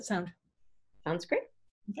Sound. Sounds great.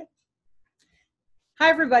 Okay. Hi,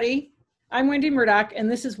 everybody. I'm Wendy Murdoch, and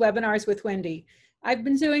this is Webinars with Wendy. I've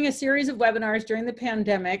been doing a series of webinars during the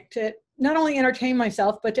pandemic to not only entertain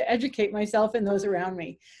myself, but to educate myself and those around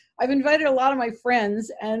me. I've invited a lot of my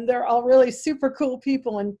friends, and they're all really super cool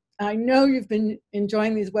people, and I know you've been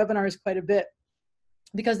enjoying these webinars quite a bit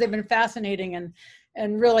because they've been fascinating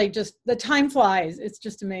and really just, the time flies. It's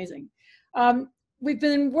just amazing. We've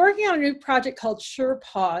been working on a new project called SURE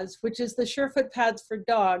PAWS, which is the SURE FOOT Pads for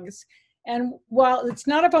dogs. And while it's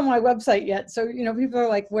not up on my website yet, so people are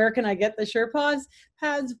like, where can I get the SURE PAWS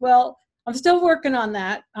pads? Well, I'm still working on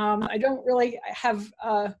that. I don't really have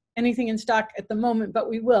anything in stock at the moment, but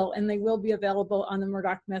we will, and they will be available on the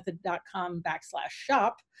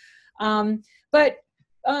murdochmethod.com/shop. I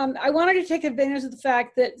wanted to take advantage of the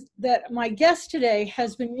fact that my guest today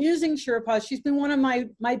has been using SURE PAWS. She's been one of my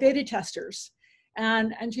beta testers,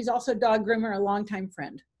 and she's also a dog groomer, a longtime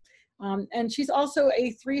friend. And she's also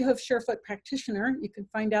a 3-hoof SureFoot practitioner. You can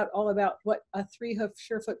find out all about what a 3-hoof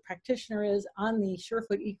SureFoot practitioner is on the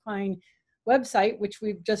SureFoot Equine website, which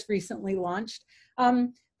we've just recently launched.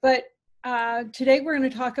 Today we're going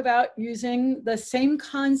to talk about using the same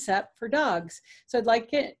concept for dogs. So I'd like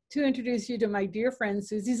to introduce you to my dear friend,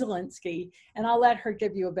 Suzi Zielinski, and I'll let her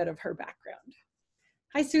give you a bit of her background.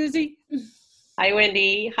 Hi, Suzi. Hi,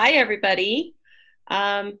 Wendy. Hi, everybody.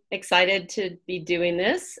 Excited to be doing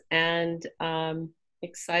this and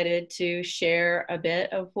excited to share a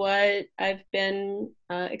bit of what I've been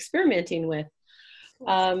experimenting with.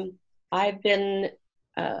 I've been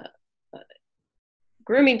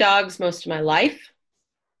grooming dogs most of my life,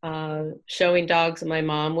 showing dogs. My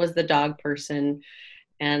mom was the dog person,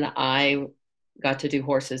 and I got to do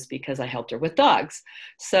horses because I helped her with dogs.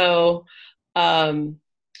 So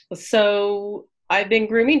I've been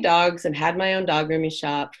grooming dogs and had my own dog grooming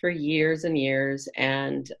shop for years and years,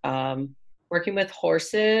 and working with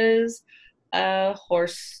horses. A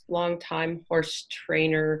long-time horse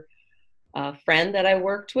trainer friend that I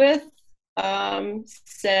worked with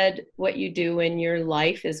said, what you do in your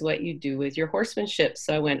life is what you do with your horsemanship.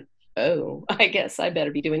 So I went, oh, I guess I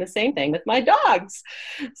better be doing the same thing with my dogs.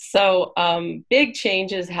 So big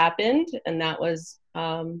changes happened, and that was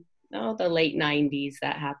the late 90s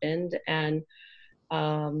that happened, and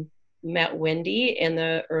met Wendy in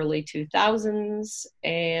the early 2000s,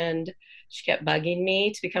 and she kept bugging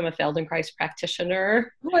me to become a Feldenkrais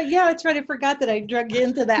practitioner. Well, yeah, that's right. I forgot that I drug you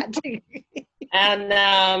into that too.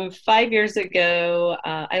 And 5 years ago,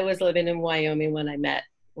 I was living in Wyoming when I met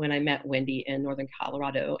Wendy in northern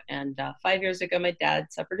Colorado. And 5 years ago, my dad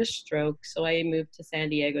suffered a stroke, so I moved to San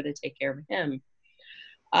Diego to take care of him.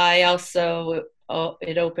 I also,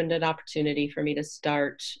 it opened an opportunity for me to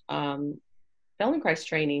start Feldenkrais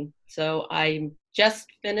training. So I just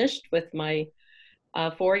finished with my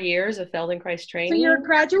 4 years of Feldenkrais training. So you're a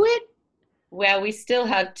graduate? Well, we still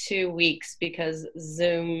have 2 weeks because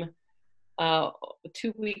Zoom, 2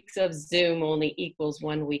 weeks of Zoom only equals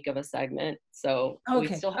 1 week of a segment. So okay,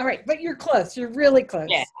 we still have, all right, but you're close. You're really close.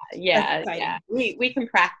 Yeah. We can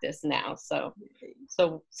practice now. So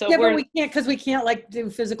yeah, but we can't because we can't like do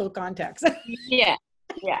physical contacts. yeah,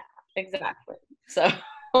 exactly. So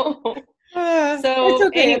it's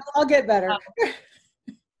okay. Anyway, I'll get better.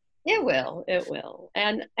 It will.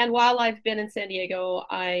 And while I've been in San Diego,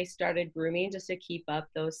 I started grooming just to keep up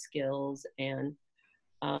those skills. And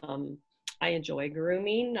I enjoy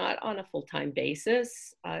grooming, not on a full-time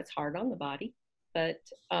basis. It's hard on the body, but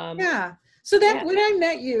yeah. So that when I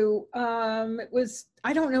met you, it was,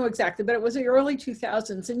 I don't know exactly, but it was the early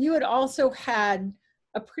 2000s, and you had also had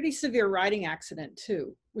a pretty severe riding accident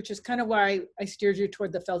too, which is kind of why I steered you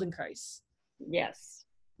toward the Feldenkrais. Yes.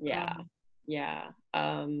 Yeah.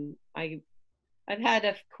 I've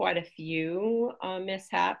had quite a few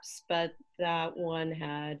mishaps, but that one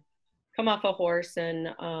had come off a horse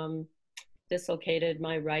and dislocated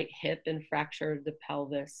my right hip and fractured the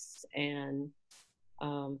pelvis and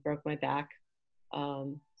broke my back.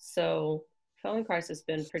 So Feldenkrais has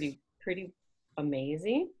been pretty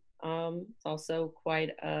amazing. It's also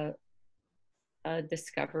quite a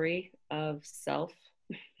discovery of self.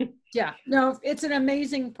 Yeah, no, it's an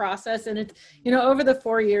amazing process. And it's, over the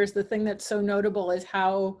 4 years, the thing that's so notable is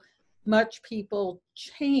how much people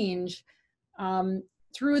change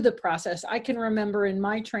through the process. I can remember in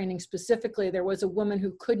my training specifically, there was a woman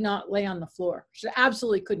who could not lay on the floor. She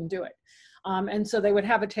absolutely couldn't do it. And so they would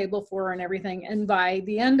have a table for her and everything. And by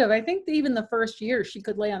the end of, I think even the first year, she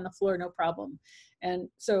could lay on the floor, no problem. And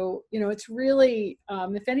so, it's really,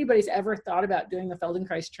 if anybody's ever thought about doing the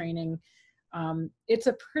Feldenkrais training, it's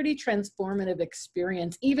a pretty transformative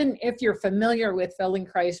experience, even if you're familiar with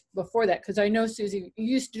Feldenkrais before that. Because I know, Susie, you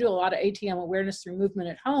used to do a lot of ATM, awareness through movement,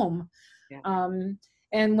 at home. Yeah.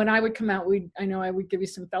 And when I would come out, I know I would give you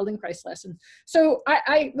some Feldenkrais lessons. So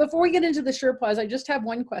before we get into the SURE Paws, I just have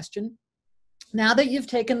one question. Now that you've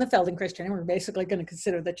taken the Feldenkrais training, we're basically going to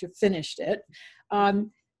consider that you've finished it.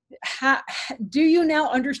 Do you now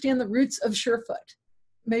understand the roots of SURE Foot?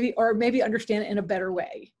 Maybe understand it in a better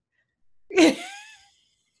way. You're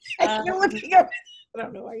looking up. I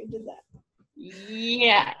don't know why you did that.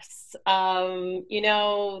 Yes. You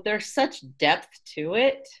know, there's such depth to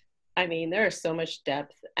it. I mean, there is so much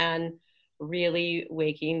depth, and really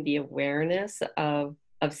waking the awareness of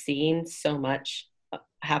seeing so much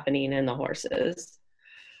happening in the horses,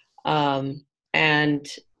 and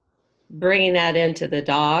bringing that into the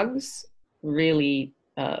dogs really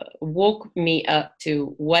woke me up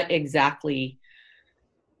to what exactly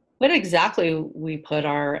we put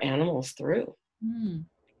our animals through.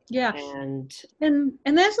 Yeah. And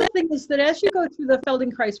that's the thing, is that as you go through the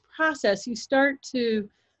Feldenkrais process, you start to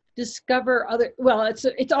discover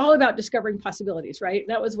it's all about discovering possibilities, right?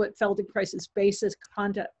 That was what Feldenkrais's basis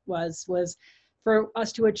concept was for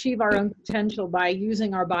us to achieve our own potential by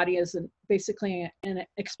using our body as basically an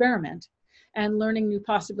experiment and learning new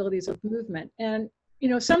possibilities of movement. And, you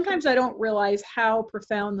know, sometimes I don't realize how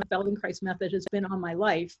profound the Feldenkrais method has been on my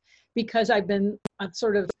life, because I've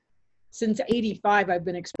sort of, since '85, I've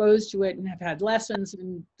been exposed to it and have had lessons,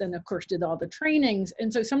 and then of course did all the trainings.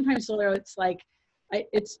 And so sometimes it's like,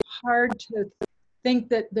 it's hard to think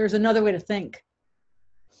that there's another way to think,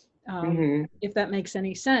 if that makes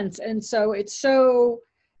any sense. And so it's so,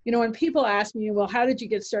 you know, when people ask me, well, how did you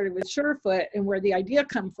get started with SureFoot and where the idea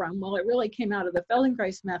come from? Well, it really came out of the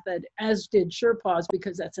Feldenkrais method, as did SURE Paws,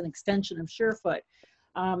 because that's an extension of SureFoot.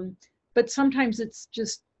 But sometimes it's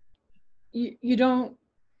just, you don't,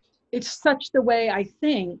 it's such the way I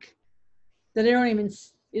think that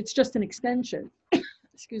it's just an extension.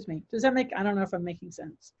 Excuse me. Does that make, I don't know if I'm making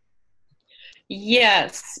sense.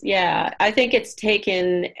 Yes. Yeah. I think it's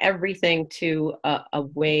taken everything to a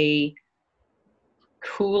way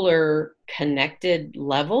cooler, connected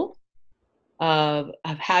level of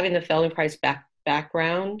having the Feldenkrais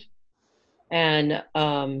background, and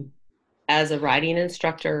as a riding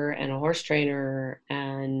instructor and a horse trainer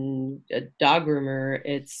and a dog groomer,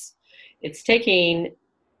 it's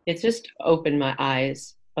just opened my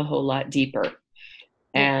eyes a whole lot deeper.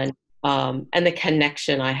 And the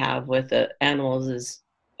connection I have with the animals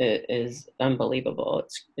is unbelievable.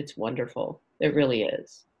 It's wonderful. It really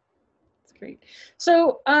is. That's great.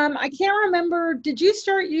 So I can't remember, did you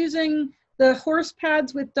start using the horse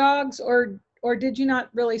pads with dogs, or did you not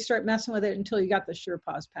really start messing with it until you got the SURE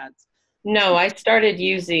Paws pads? No, I started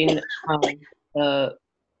using the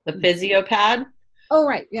Physiopad. Oh,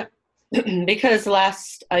 right. Yeah. Because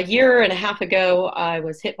a year and a half ago, I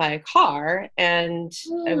was hit by a car, and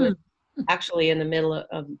I was actually in the middle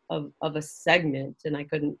of a segment, and I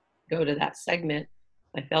couldn't go to that segment,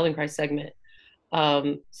 my Feldenkrais segment.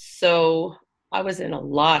 So I was in a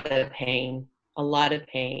lot of pain.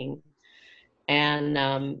 And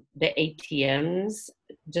the ATMs,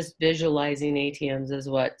 just visualizing ATMs is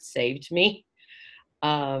what saved me.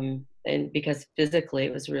 And because physically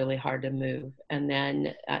it was really hard to move, and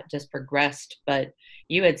then just progressed. But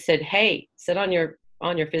you had said, hey, sit on your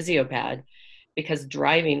Physiopad, because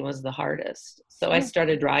driving was the hardest. So I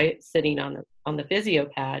started sitting on the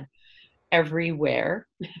Physiopad everywhere.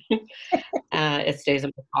 It stays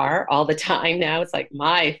in the car all the time now. It's like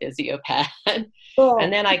my Physiopad. Cool.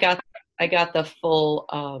 And then I got the full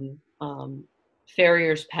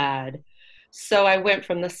farrier's pad. So I went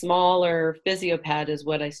from the smaller Physiopad is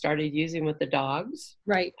what I started using with the dogs.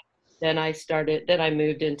 Right. Then I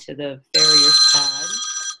moved into the farrier's pad,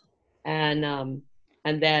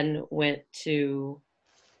 and then went to.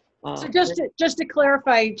 So just to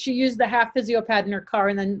clarify, she used the half Physiopad in her car,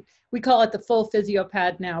 and then we call it the full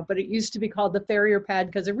Physiopad now, but it used to be called the farrier pad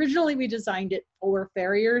because originally we designed it for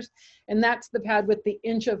farriers, and that's the pad with the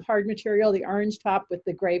inch of hard material, the orange top with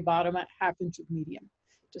the gray bottom at ½ inch of medium,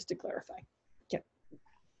 just to clarify.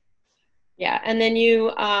 Yeah, and then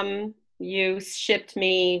you shipped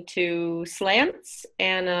me to slants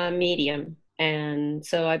and a medium, and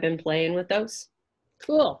so I've been playing with those.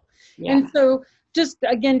 Cool. Yeah. And so just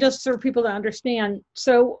for people to understand,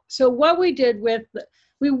 so what we did with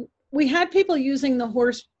we had people using the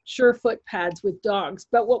Horse SURE Foot pads with dogs,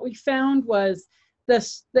 but what we found was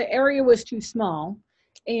the area was too small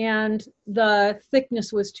and the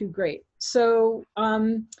thickness was too great. So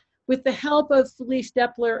with the help of Felice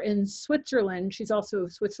Deppler in Switzerland, she's also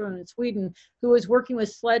Switzerland and Sweden, who is working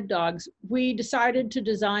with sled dogs, we decided to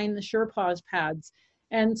design the SURE PAWS pads.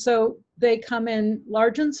 And so they come in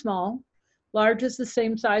large and small. Large is the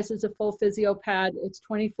same size as a full Physiopad. It's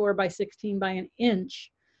 24 by 16 by an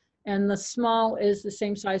inch. And the small is the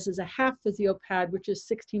same size as a half Physiopad, which is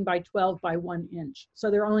 16 by 12 by 1 inch.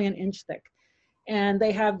 So they're only an inch thick. And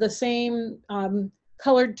they have the same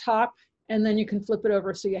colored top, and then you can flip it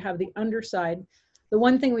over so you have the underside. The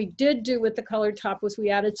one thing we did do with the colored top was we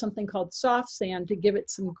added something called soft sand to give it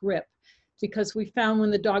some grip, because we found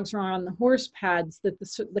when the dogs were on the horse pads that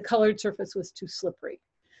the colored surface was too slippery.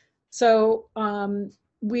 So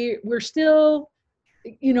we're still,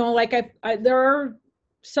 you know, like there are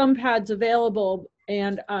some pads available,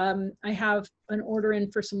 and I have an order in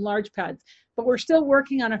for some large pads, but we're still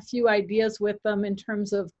working on a few ideas with them in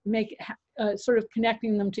terms of sort of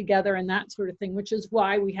connecting them together and that sort of thing, which is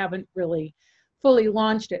why we haven't really fully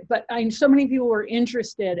launched it. But so many people were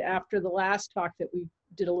interested after the last talk that we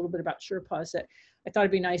did a little bit about SURE PAWS that I thought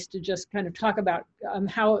it'd be nice to just kind of talk about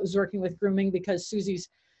how it was working with grooming, because Suzi's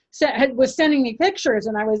was sending me pictures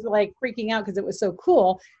and I was like freaking out because it was so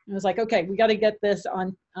cool. And I was like, okay, we got to get this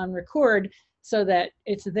on record so that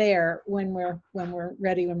it's there when we're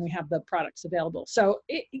ready, when we have the products available. So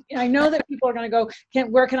I know that people are going to go,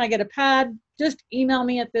 where can I get a pad? Just email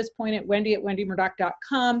me at this point at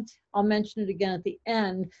wendy@wendymurdoch.com. I'll mention it again at the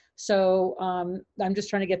end. So I'm just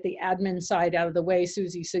trying to get the admin side out of the way,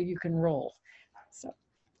 Suzi, so you can roll. So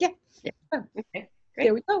yeah. Okay, great.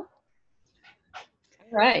 There we go.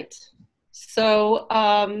 All right. So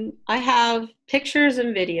I have pictures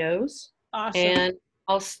and videos. Awesome. And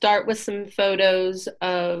I'll start with some photos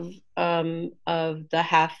of the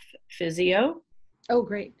half physio. Oh,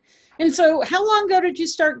 great. And so how long ago did you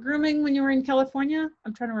start grooming when you were in California?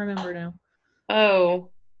 I'm trying to remember now. Oh,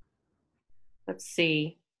 let's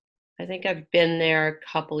see. I think I've been there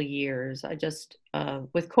a couple years. I just,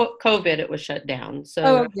 with COVID, it was shut down. So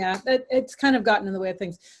oh yeah, it's kind of gotten in the way of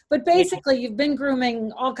things. But basically, yeah, you've been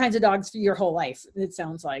grooming all kinds of dogs for your whole life, it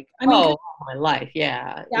sounds like. I mean, all my life,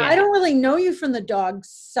 yeah. I don't really know you from the dog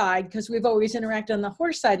side because we've always interacted on the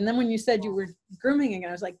horse side. And then when you said you were grooming again,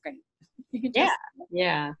 I was like, great. You can just...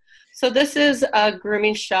 Yeah. So this is a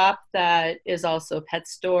grooming shop that is also a pet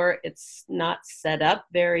store. It's not set up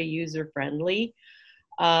very user-friendly.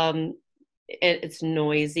 It's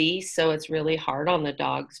noisy, so it's really hard on the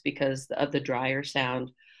dogs because of the dryer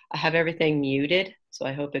sound. I have everything muted, so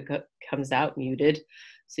I hope it comes out muted.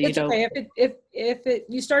 So you don't. Okay. If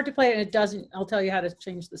you start to play it and it doesn't, I'll tell you how to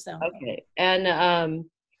change the sound. Okay. And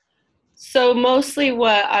so mostly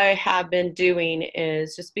what I have been doing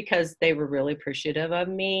is, just because they were really appreciative of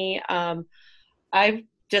me, I've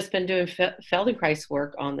just been doing Feldenkrais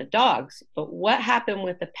work on the dogs. But what happened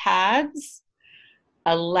with the pads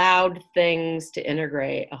allowed things to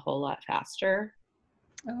integrate a whole lot faster.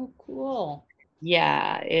 Oh, cool.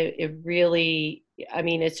 Yeah, it really, I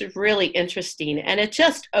mean, it's really interesting. And it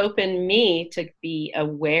just opened me to be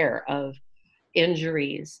aware of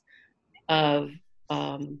injuries, of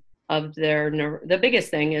the biggest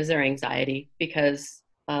thing is their anxiety, because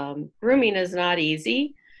grooming is not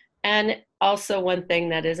easy. And also one thing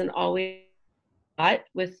that isn't always taught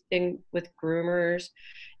with groomers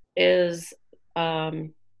is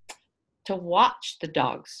to watch the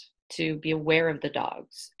dogs, to be aware of the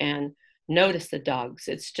dogs and notice the dogs.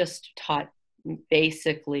 It's just taught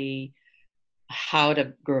basically how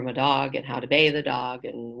to groom a dog and how to bathe a dog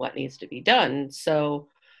and what needs to be done. So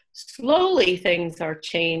slowly things are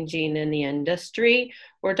changing in the industry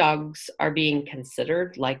where dogs are being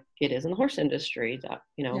considered like it is in the horse industry, that,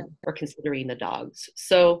 you know, we're considering the dogs.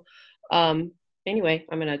 So anyway,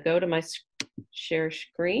 I'm going to go to my share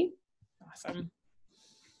screen. Awesome.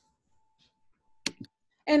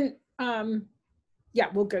 And yeah,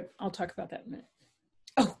 well, good. I'll talk about that in a minute.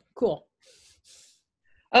 Oh, cool.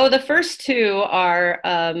 Oh, the first two are,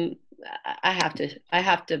 I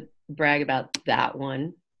have to brag about that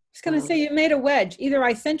one. I was going to say, you made a wedge. Either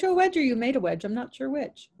I sent you a wedge or you made a wedge. I'm not sure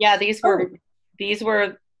which. Yeah, these were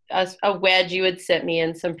a wedge you had sent me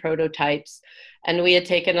in some prototypes, and we had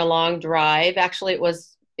taken a long drive. Actually, it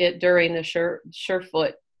was during the SURE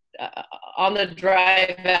Foot on the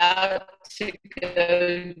drive out to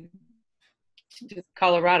go to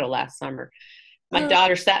Colorado last summer. My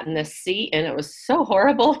daughter sat in this seat and it was so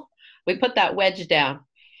horrible. We put that wedge down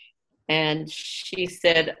and she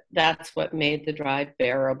said that's what made the drive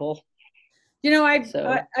bearable. You know, I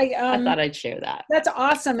thought I'd share that. That's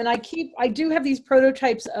awesome. And I do have these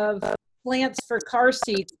prototypes of plants for car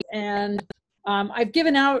seats, and I've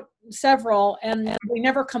given out several and they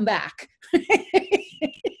never come back.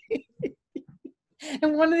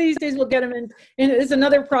 And one of these days we'll get him in. And it's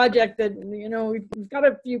another project that, you know, we've got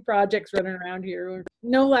a few projects running around here.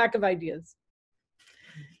 No lack of ideas.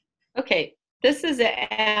 Okay, this is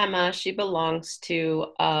Emma. She belongs to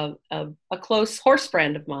a close horse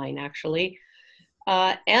friend of mine, actually.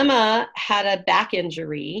 Emma had a back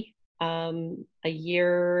injury a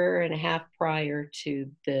year and a half prior to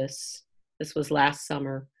this. This was last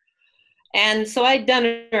summer. And so I'd done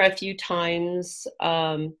her a few times.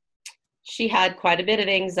 She had quite a bit of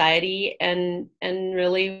anxiety and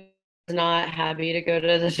really was not happy to go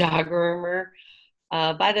to the dog groomer.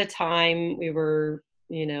 By the time we were,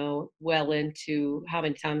 you know, well into how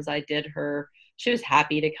many times I did her, she was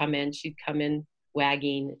happy to come in. She'd come in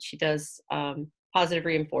wagging. She does positive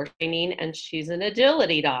reinforcing, and she's an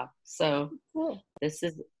agility dog. So Cool. this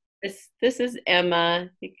is Emma.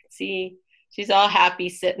 You can see she's all happy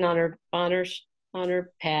sitting on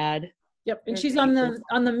her pad. Yep, and she's on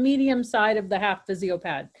the medium side of the half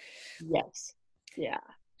Physiopad. Yes. Yeah.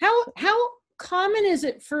 How common is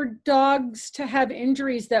it for dogs to have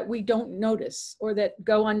injuries that we don't notice or that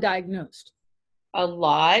go undiagnosed? A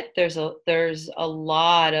lot. There's a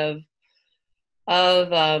lot of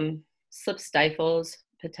slip stifles,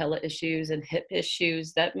 patella issues, and hip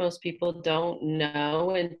issues that most people don't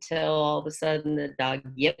know until all of a sudden the dog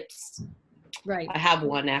yips. Right. I have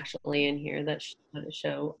one actually in here that I'm going to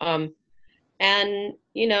show. And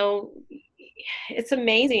you know, it's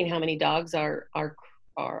amazing how many dogs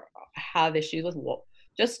have issues with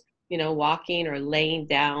just, you know, walking or laying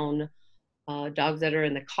down. Dogs that are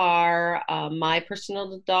in the car. My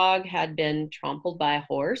personal dog had been trampled by a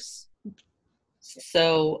horse.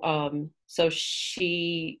 So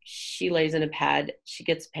she lays in a pad. She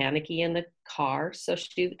gets panicky in the car, so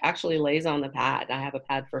she actually lays on the pad. I have a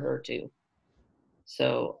pad for her too.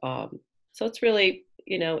 So it's really,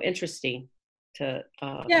 you know, interesting to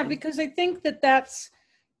yeah, because I think that's,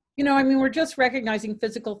 you know, I mean, we're just recognizing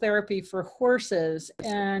physical therapy for horses,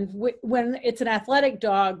 and when it's an athletic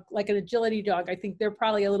dog, like an agility dog, I think they're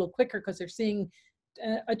probably a little quicker because they're seeing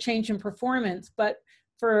a change in performance. But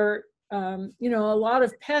for, you know, a lot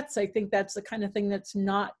of pets, I think that's the kind of thing that's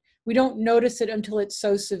not, we don't notice it until it's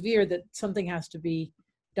so severe that something has to be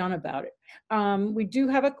done about it. We do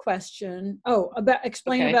have a question. Oh,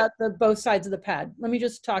 explain about both sides of the pad. Let me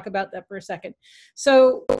just talk about that for a second.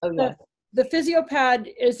 So the Physiopad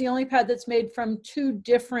is the only pad that's made from two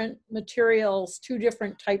different materials, two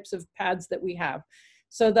different types of pads that we have.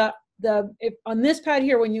 So on this pad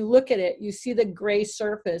here, when you look at it, you see the gray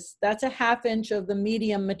surface. That's a 1/2 inch of the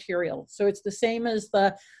medium material. So it's the same as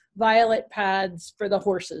the violet pads for the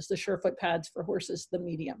horses, the SureFoot pads for horses, the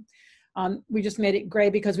medium. We just made it gray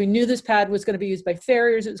because we knew this pad was going to be used by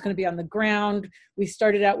farriers. It was going to be on the ground. We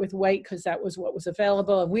started out with white because that was what was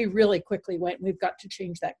available, and we really quickly went, we've got to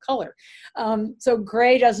change that color. So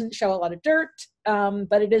gray doesn't show a lot of dirt,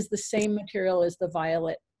 but it is the same material as the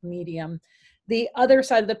violet medium. The other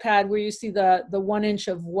side of the pad where you see the 1 inch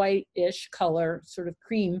of white-ish color, sort of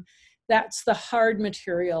cream, that's the hard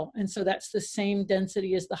material. And so that's the same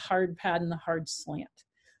density as the hard pad and the hard slant.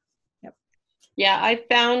 Yeah, I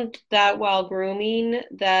found that while grooming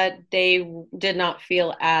that they did not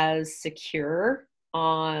feel as secure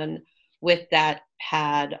with that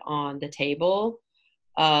pad on the table.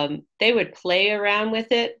 They would play around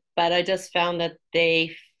with it, but I just found that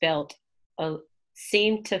they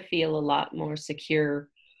seemed to feel a lot more secure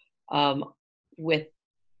with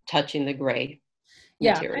touching the gray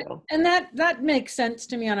material. And that makes sense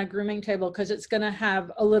to me on a grooming table because it's going to have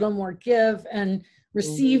a little more give and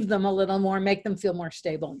receive them a little more, make them feel more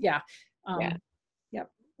stable.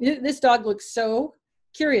 This dog looks so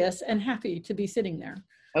curious and happy to be sitting there.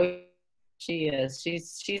 Oh, she is.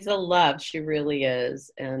 She's a love. She really is.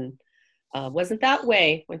 And wasn't that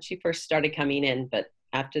way when she first started coming in, but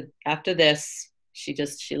after this, she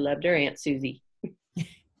loved her Aunt Suzi.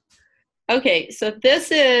 Okay, so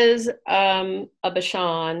this is a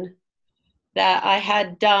Bichon that I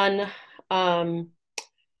had done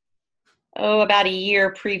about a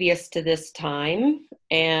year previous to this time,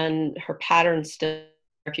 and her pattern still,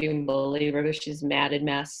 if you can believe her, she's a matted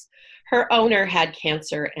mess. Her owner had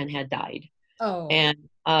cancer and had died. Oh. And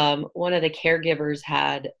one of the caregivers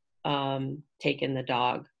had taken the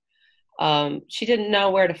dog. She didn't know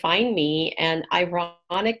where to find me, and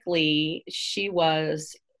ironically, she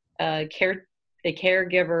was a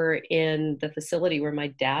caregiver in the facility where my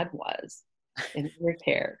dad was in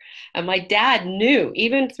care. And my dad knew,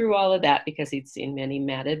 even through all of that, because he'd seen many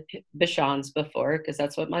matted Bichons before, because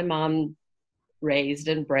that's what my mom raised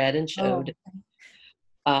and bred and showed.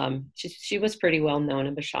 She was pretty well known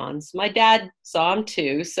in Bichons. My dad saw him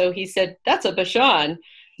too, so he said, "That's a Bichon."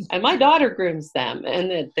 And my daughter grooms them,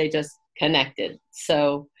 and they just connected.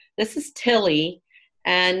 So this is Tilly,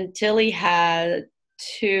 and Tilly had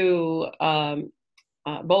two,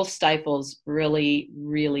 both stifles really,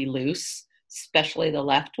 really loose, especially the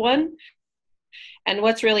left one. And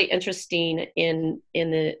what's really interesting in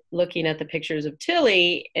the looking at the pictures of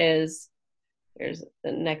Tilly is, here's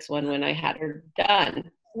the next one when I had her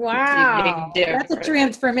done. Wow, that's a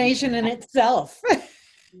transformation in itself.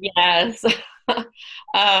 Yes.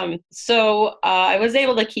 So I was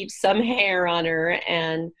able to keep some hair on her,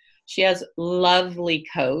 and she has lovely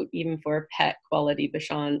coat, even for a pet quality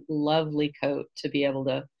Bichon, lovely coat to be able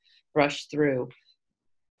to brush through.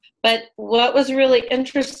 But what was really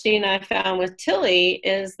interesting I found with Tilly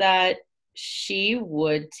is that she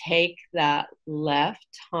would take that left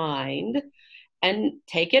hind and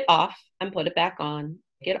take it off and put it back on,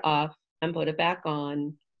 take it off and put it back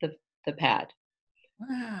on the pad.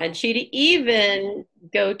 Wow. And she'd even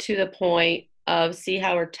go to the point of, see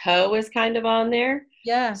how her toe is kind of on there?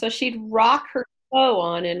 Yeah. So she'd rock her toe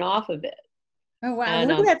on and off of it. Oh, wow. And,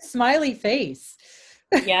 look at that smiley face.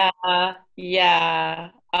 yeah, yeah.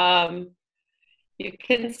 You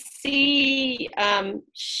can see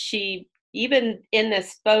she, even in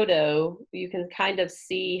this photo, you can kind of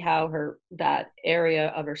see how that area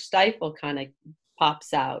of her stifle kind of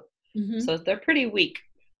pops out. Mm-hmm. So they're pretty weak.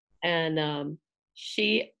 And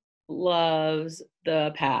she loves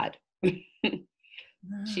the pad.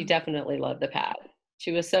 She definitely loved the pad.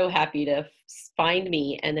 She was so happy to find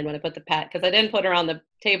me. And then when I put the pad, because I didn't put her on the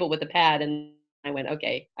table with the pad, and I went,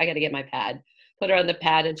 okay, I got to get my pad. Put her on the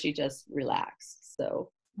pad, and she just relaxed. So,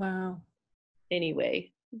 wow.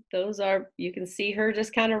 Anyway, those are, you can see her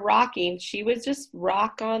just kind of rocking. She would just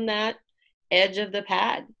rock on that edge of the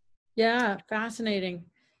pad. Yeah, fascinating.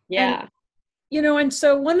 Yeah. And, and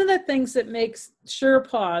so one of the things that makes SURE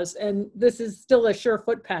Paws, and this is still a SURE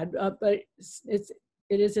foot pad, but it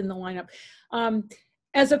is in the lineup,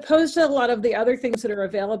 as opposed to a lot of the other things that are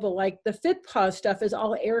available, like the FitPaws stuff is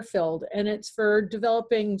all air filled, and it's for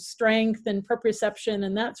developing strength and proprioception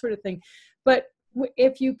and that sort of thing. But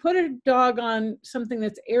if you put a dog on something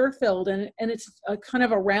that's air filled and it's a kind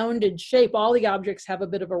of a rounded shape, all the objects have a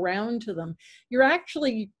bit of a round to them, you're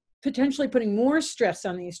actually potentially putting more stress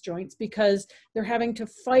on these joints because they're having to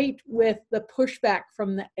fight with the pushback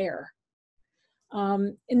from the air.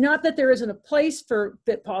 And not that there isn't a place for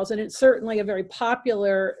FitPaws, and it's certainly a very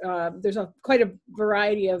popular, there's quite a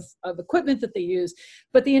variety of equipment that they use,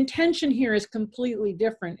 but the intention here is completely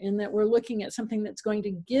different in that we're looking at something that's going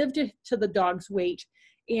to give to the dog's weight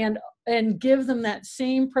and give them that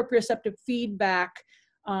same proprioceptive feedback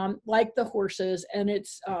like the horses, and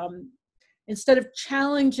it's instead of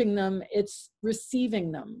challenging them, it's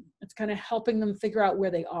receiving them. It's kind of helping them figure out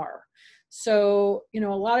where they are. So, a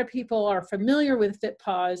lot of people are familiar with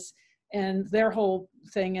FitPaws and their whole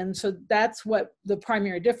thing. And so that's what the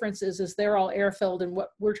primary difference is they're all air filled. And what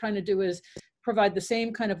we're trying to do is provide the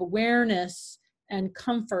same kind of awareness and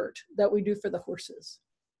comfort that we do for the horses.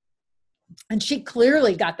 And she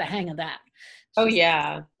clearly got the hang of that. Oh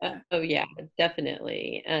yeah. Oh yeah,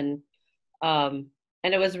 definitely. And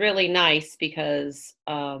it was really nice because,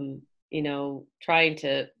 trying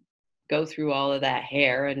to go through all of that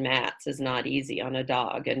hair and mats is not easy on a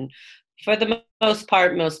dog. And for the most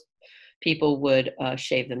part, most people would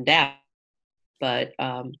shave them down. But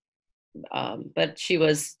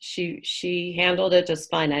she handled it just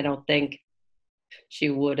fine. I don't think she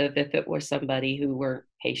would have if it were somebody who weren't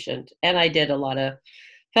patient. And I did a lot of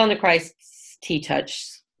Feldenkrais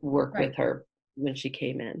T-touch work with her when she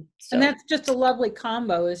came in. So. And that's just a lovely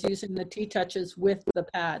combo, is using the T-touches with the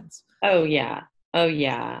pads. Oh yeah. Oh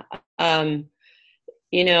yeah. I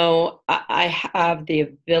have the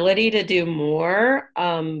ability to do more,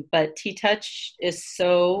 but T-touch is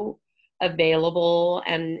so available,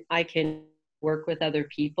 and I can work with other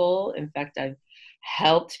people. In fact, I've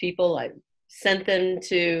helped people. I've sent them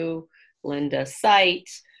to Linda's site.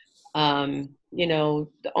 The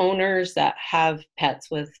owners that have pets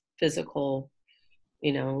with physical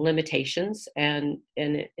limitations, and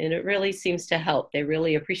it really seems to help. They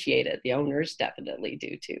really appreciate it. The owners definitely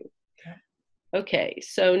do too. Okay,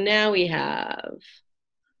 so now we have,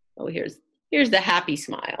 here's the happy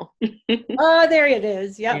smile. Oh, there it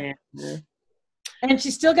is. Yep. Yeah. And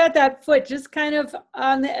she still got that foot just kind of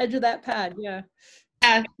on the edge of that pad. Yeah.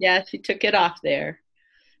 Yeah, she took it off there.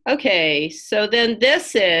 Okay, so then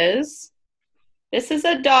this is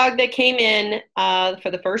a dog that came in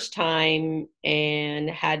for the first time and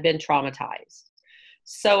had been traumatized.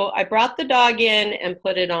 So I brought the dog in and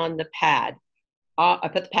put it on the pad. I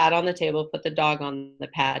put the pad on the table, put the dog on the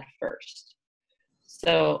pad first.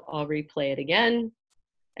 So I'll replay it again.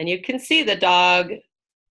 And you can see the dog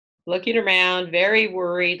looking around, very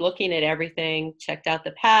worried, looking at everything, checked out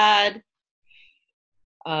the pad,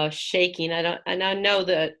 shaking. I know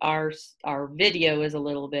that our video is a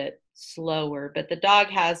little bit slower, but the dog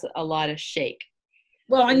has a lot of shake.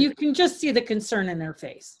 Well, and you can just see the concern in their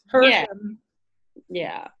face. Yeah.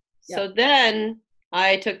 Yeah. So then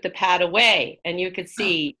I took the pad away, and you could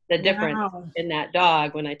see the difference in that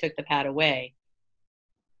dog when I took the pad away.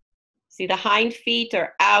 See, the hind feet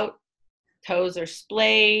are out, toes are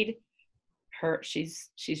splayed.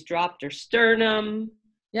 She's dropped her sternum.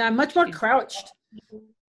 Yeah, much more crouched.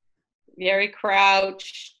 Very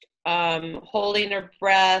crouched, holding her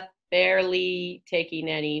breath, barely taking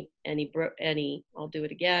any. I'll do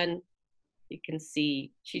it again. You can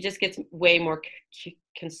see she just gets way more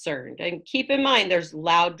concerned. And keep in mind, there's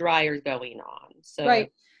loud dryers going on. So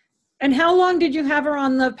right. And how long did you have her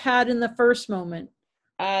on the pad in the first moment?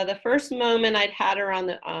 The first moment I'd had her on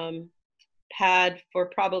the pad for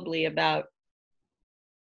probably about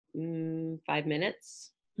 5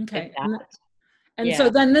 minutes. Okay. And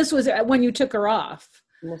so then this was when you took her off.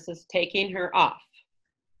 And this is taking her off.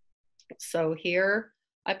 So here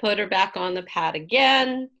I put her back on the pad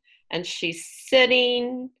again, and she's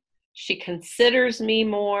sitting. She considers me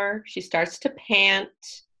more. She starts to pant.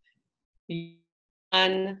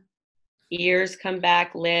 Ears come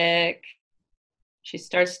back, lick. She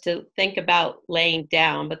starts to think about laying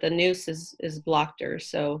down, but the noose is blocked her.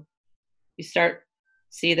 So you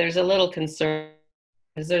see there's a little concern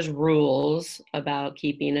because there's rules about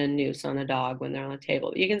keeping a noose on a dog when they're on a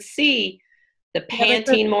table. You can see the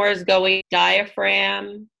panting more is going,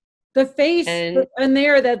 diaphragm. The face, and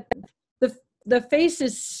there that the face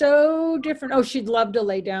is so different. Oh, she'd love to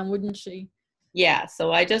lay down, wouldn't she? Yeah,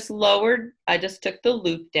 so I just took the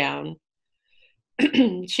loop down.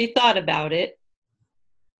 She thought about it.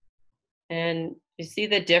 And you see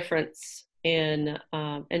the difference in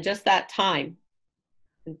just that time.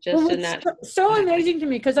 So amazing to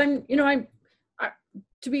me, because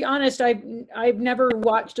to be honest, I've never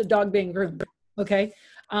watched a dog being groomed. Okay.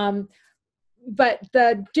 But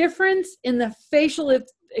the difference in the facial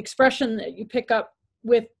expression that you pick up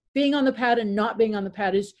with being on the pad and not being on the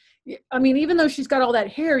pad is, I mean, even though she's got all that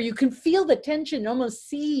hair, you can feel the tension, almost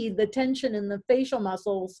see the tension in the facial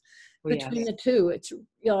muscles between the two. It's,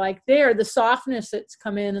 like there, the softness that's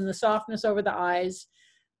come in, and the softness over the eyes,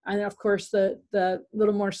 and of course the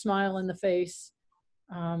little more smile in the face.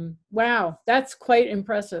 Wow, that's quite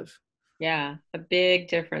impressive. Yeah, a big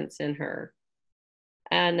difference in her.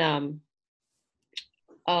 And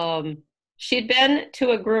she'd been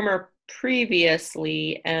to a groomer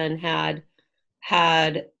previously and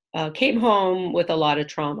came home with a lot of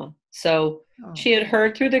trauma. So she had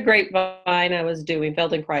heard through the grapevine I was doing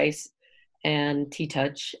Feldenkrais and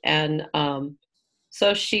T-Touch. And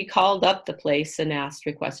so she called up the place and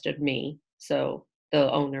requested me. So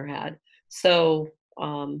the owner had. So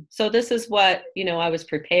this is what, I was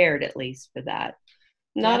prepared at least for that.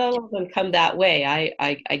 Not all of them come that way.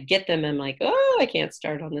 I get them and I'm like, oh, I can't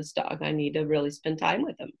start on this dog. I need to really spend time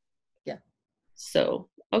with them. Yeah. So,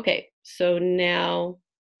 okay. So now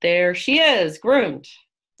there she is, groomed.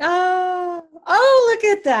 Oh, look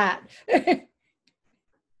at that.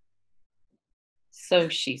 So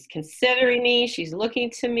she's considering me. She's looking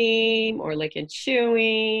to me, more lick and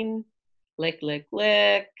chewing, lick, lick,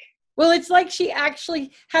 lick. Well, it's like she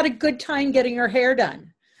actually had a good time getting her hair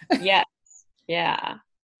done. Yes. Yeah.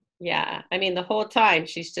 Yeah. I mean, the whole time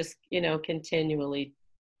she's just, continually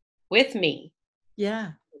with me.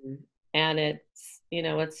 Yeah. And it's,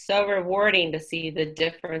 it's so rewarding to see the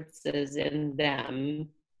differences in them,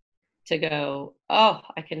 to go, oh,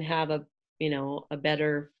 I can have a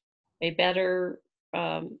better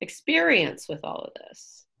experience with all of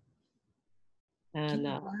this. And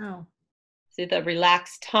wow. See the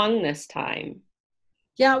relaxed tongue this time.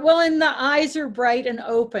 Yeah, well, and the eyes are bright and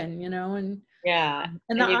open, and yeah,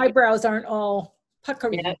 and the eyebrows aren't all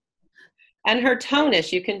puckery. Yeah. And her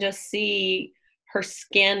tonus, you can just see her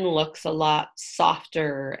skin looks a lot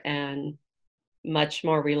softer and much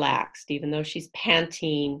more relaxed, even though she's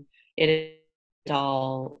panting. It is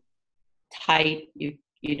all tight.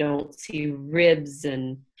 You don't see ribs,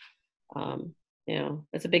 and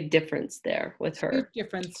it's a big difference there with her. Huge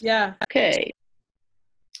difference, yeah. Okay.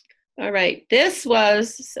 All right. This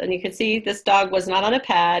was, and you can see this dog was not on a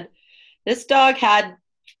pad. This dog had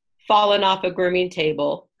fallen off a grooming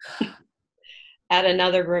table at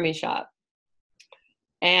another grooming shop.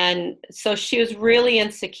 And so she was really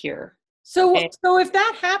insecure. So if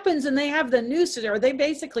that happens and they have the nooses, are they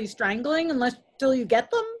basically strangling until you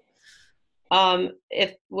get them?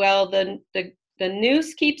 The the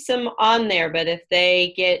noose keeps them on there, but if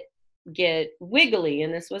they get wiggly,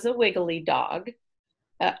 and this was a wiggly dog,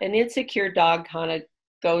 an insecure dog kind of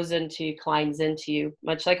climbs into you,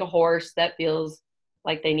 much like a horse that feels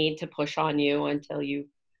like they need to push on you until you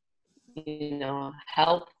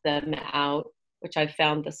help them out, which I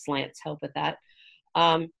found the slants help with that.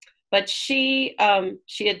 But she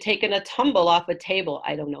had taken a tumble off a table.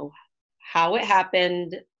 I don't know how it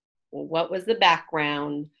happened, what was the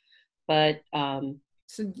background, but so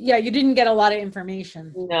yeah, you didn't get a lot of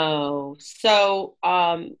information. No. So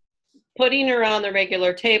putting her on the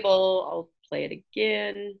regular table, I'll play it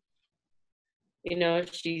again.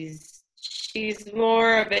 She's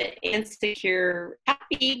more of an insecure,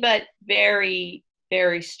 happy, but very,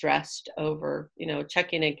 very stressed over,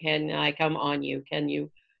 checking in, can I come on you? Can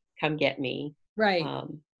you come get me? Right.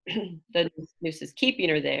 The noose is keeping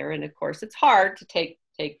her there. And of course, it's hard to take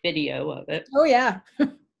video of it. Oh, yeah.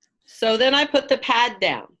 So then I put the pad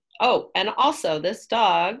down. Oh, and also this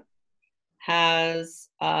dog has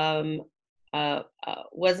was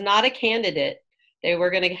not a candidate. They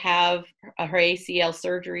were going to have her ACL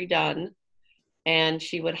surgery done, and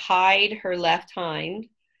she would hide her left hind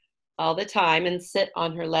all the time and sit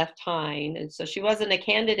on her left hind. And so she wasn't a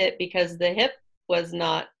candidate because the hip was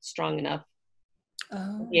not strong enough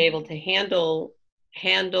to be able to handle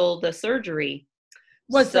the surgery.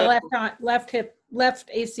 Was the left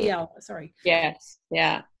ACL, sorry. Yes,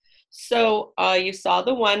 yeah. So you saw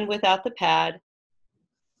the one without the pad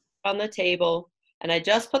on the table, and I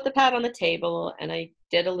just put the pad on the table, and I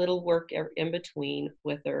did a little work in between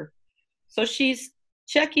with her. So she's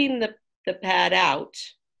checking the pad out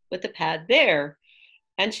with the pad there,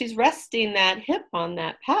 and she's resting that hip on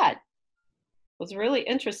that pad. It was really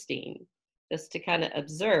interesting just to kind of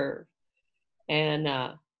observe. And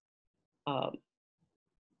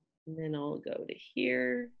then I'll go to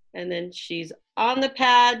here, and then she's on the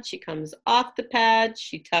pad, she comes off the pad,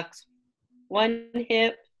 she tucks one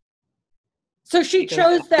hip. So she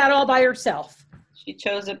chose that all by herself? She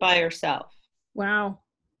chose it by herself. Wow.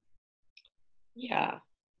 Yeah.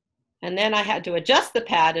 And then I had to adjust the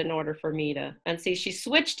pad in order for me to, and see, she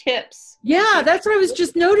switched hips. Yeah, that's what I was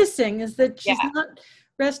just noticing, is that she's not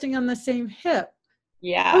resting on the same hip.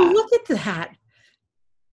 Yeah. Oh, look at that.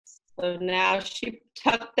 So now she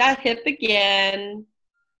tucked that hip again.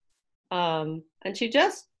 And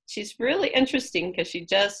she's really interesting because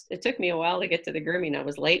it took me a while to get to the grooming. I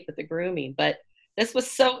was late with the grooming, but this was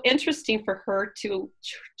so interesting for her to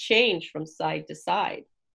change from side to side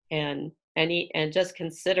and just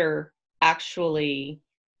consider actually,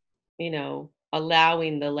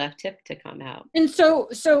 allowing the left hip to come out. And so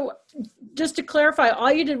just to clarify,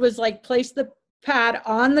 all you did was like place the pad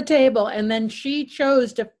on the table, and then she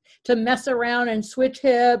chose to mess around and switch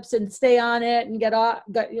hips and stay on it and get off.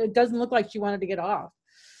 It doesn't look like she wanted to get off.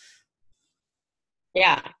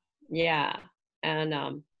 Yeah.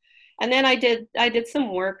 And then I did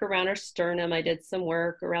some work around her sternum. I did some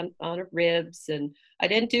work on her ribs, and I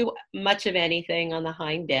didn't do much of anything on the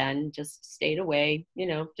hind end, just stayed away,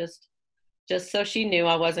 just so she knew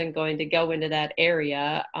I wasn't going to go into that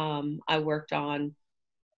area. I worked on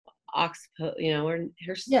occiput, her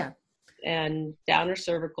and down her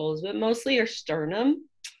cervicals, but mostly her sternum.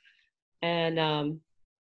 And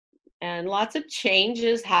lots of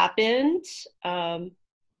changes happened.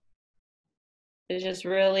 It's just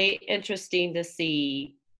really interesting to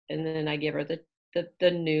see. And then I give her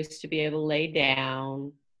the noose to be able to lay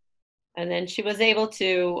down. And then she was able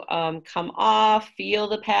to come off, feel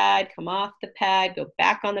the pad, come off the pad, go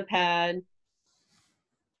back on the pad.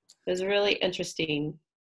 It was really interesting.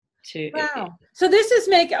 Wow. So this is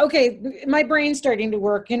my brain's starting to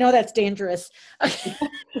work. That's dangerous.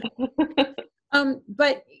 But I'm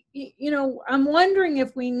wondering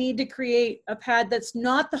if we need to create a pad that's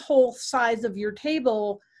not the whole size of your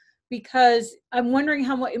table, because I'm wondering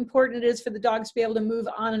how important it is for the dogs to be able to move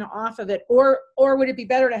on and off of it, or would it be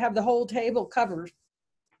better to have the whole table covered?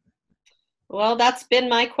 Well, that's been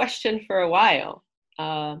my question for a while,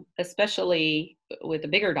 especially with the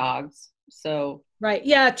bigger dogs. So right,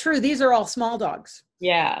 yeah, true. These are all small dogs.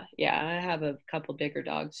 Yeah, I have a couple bigger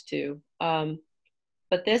dogs too.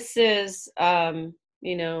 But this is, I'll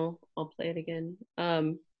play it again.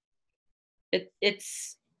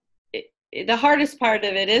 The hardest part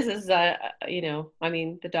of it is the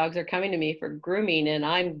dogs are coming to me for grooming, and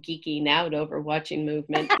I'm geeking out over watching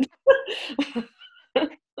movement.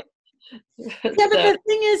 Yeah, but the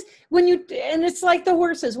thing is, and it's like the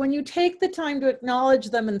horses, when you take the time to acknowledge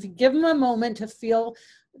them and to give them a moment to feel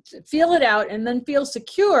feel it out and then feel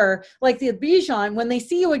secure, like the Bichon, when they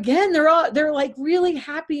see you again, they're like really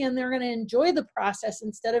happy and they're going to enjoy the process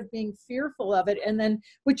instead of being fearful of it. And then,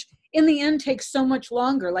 which in the end takes so much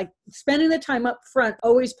longer. Like spending the time up front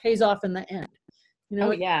always pays off in the end. You know,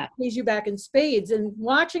 Oh, yeah. it pays you back in spades. And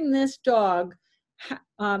watching this dog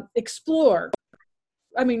explore,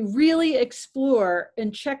 I mean, really explore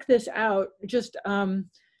and check this out, just,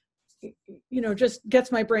 you know, just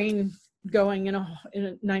gets my brain going in a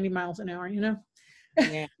 90 miles an hour, you know?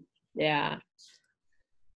 Yeah. Yeah.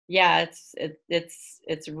 Yeah.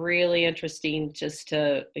 It's really interesting just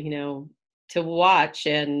to, you know, to watch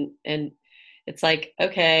and it's like,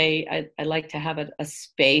 okay, I like to have a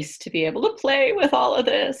space to be able to play with all of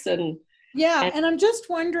this. Yeah, and I'm just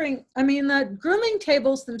wondering, I mean, the grooming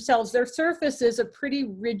tables themselves, their surface is a pretty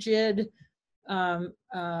rigid, I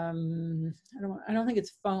don't think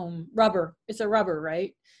it's foam, rubber. It's a rubber,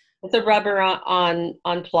 right? it's a rubber on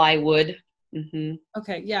plywood. Mm-hmm.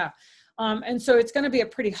 Okay, yeah. And so it's going to be a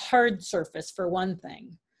pretty hard surface for one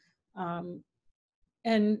thing.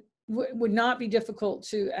 And would not be difficult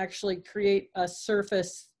to actually create a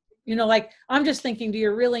surface, you know, like I'm just thinking, do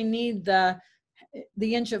you really need the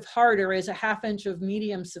inch of hard, or is a ½ inch of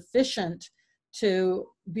medium sufficient to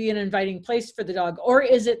be an inviting place for the dog? Or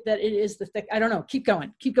is it that it is the thick? I don't know. Keep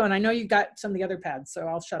going. Keep going. I know you got some of the other pads, so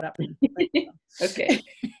I'll shut up. Okay.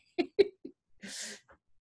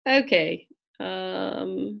 Okay.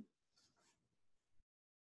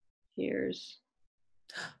 Here's,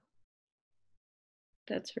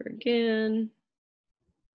 that's her again.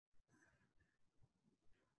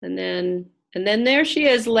 And then there she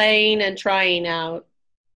is laying and trying out.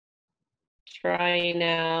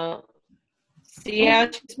 See how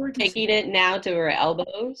she's taking it now to her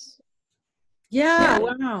elbows? Yeah,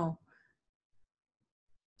 wow.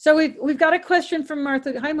 So we've got a question from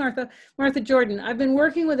Martha. Hi, Martha. Martha Jordan. I've been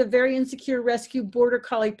working with a very insecure rescue border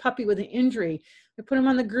collie puppy with an injury. I put him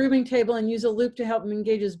on the grooming table and use a loop to help him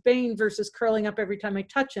engage his bane versus curling up every time I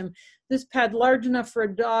touch him. This pad, large enough for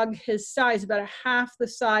a dog his size, about half the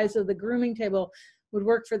size of the grooming table, would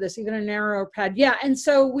work for this, even a narrower pad. Yeah, and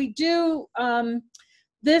so we do,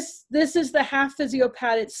 this is the half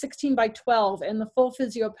Physiopad. It's 16 by 12, and the full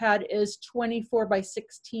Physiopad is 24 by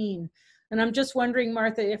 16. And I'm just wondering,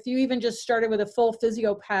 Martha, if you even just started with a full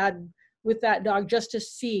Physiopad with that dog just to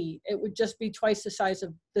see, it would just be twice the size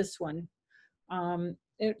of this one.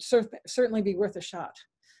 It certainly be worth a shot.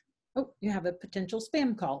 Oh, you have a potential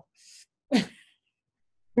spam call. Yes,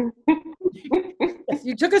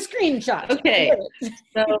 you took a screenshot. Okay.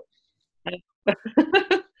 So,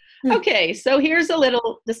 okay, so here's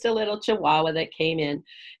just a little Chihuahua that came in,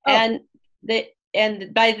 and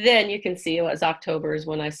by then you can see it was October is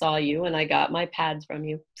when I saw you and I got my pads from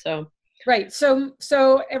you. So right.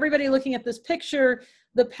 So everybody looking at this picture,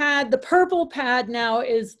 the purple pad now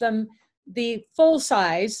is the full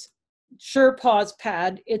size SURE PAWS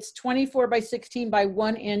pad. It's 24 by 16 by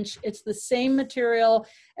 1 inch. It's the same material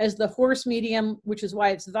as the horse medium, which is why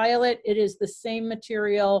it's violet. It is the same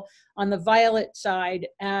material on the violet side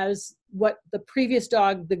as what the previous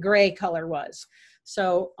dog, the gray color, was.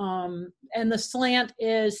 So, and the slant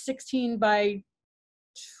is 16 by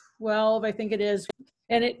 12, I think it is.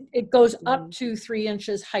 And it goes up to 3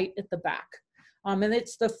 inches height at the back. And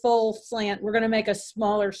it's the full slant. We're going to make a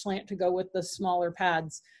smaller slant to go with the smaller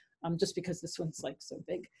pads, just because this one's like so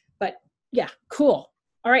big. But yeah, cool.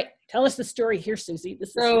 All right, tell us the story here, Susie.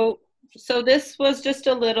 So this was just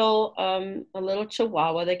a little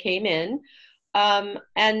Chihuahua that came in,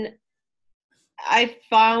 and I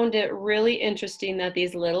found it really interesting that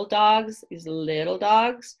these little dogs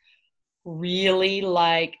really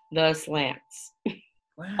like the slants.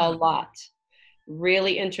 Wow. A lot.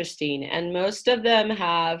 Really interesting. And most of them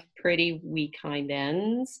have pretty weak hind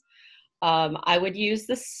ends. I would use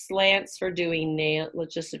the slants for doing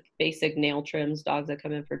just basic nail trims, dogs that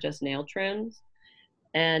come in for just nail trims.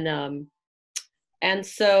 And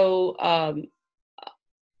so,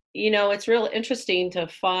 you know, it's real interesting to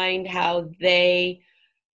find how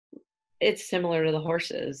it's similar to the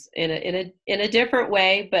horses in a different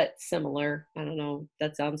way, but similar. I don't know.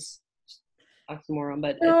 That sounds oxymoron,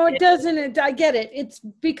 but no, it doesn't. I get it. It's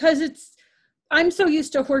because I'm so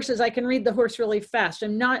used to horses. I can read the horse really fast.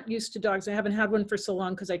 I'm not used to dogs. I haven't had one for so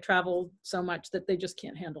long because I travel so much that they just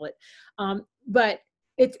can't handle it. But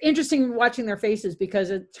it's interesting watching their faces because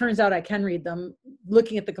it turns out I can read them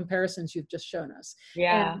looking at the comparisons you've just shown us.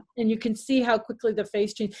 Yeah. And you can see how quickly the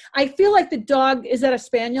face changes. I feel like the dog, is that a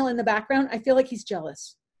spaniel in the background? I feel like he's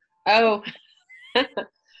jealous. Oh,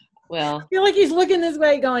 well. I feel like he's looking this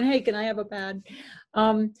way going, hey, can I have a pad?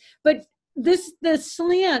 But the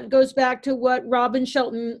slant goes back to what Robin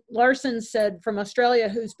Shelton Larson said from Australia,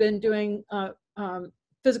 who's been doing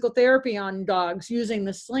physical therapy on dogs using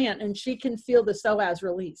the slant, and she can feel the psoas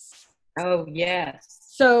release. Oh, yes.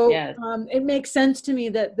 So yes. It makes sense to me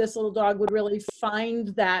that this little dog would really find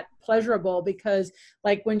that pleasurable, because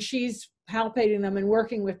like when she's palpating them and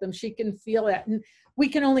working with them, she can feel that. And we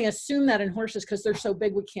can only assume that in horses because they're so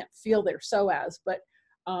big we can't feel their psoas, but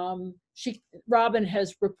Robin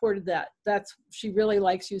has reported that she really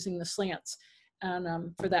likes using the slants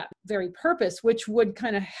and for that very purpose, which would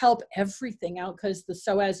kind of help everything out because the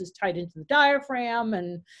psoas is tied into the diaphragm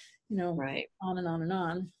and right. on and on and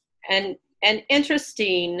on. And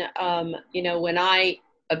interesting, when I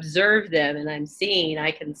observe them and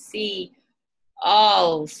I can see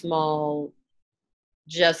all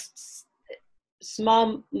just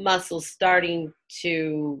small muscles starting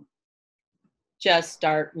to just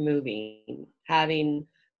start moving, having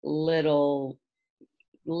little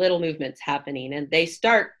movements happening, and they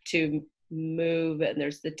start to move, and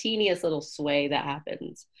there's the teeniest little sway that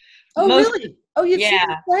happens. Oh, really? Oh, you've seen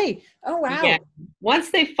the sway. Oh, wow. Yeah. Once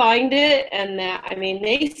they find it, and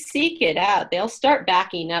they seek it out, they'll start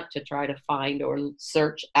backing up to try to find or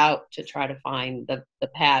search out to try to find the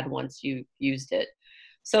pad once you've used it.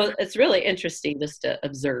 So it's really interesting just to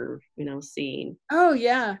observe, seeing. Oh,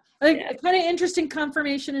 yeah. Kind of interesting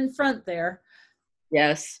conformation in front there.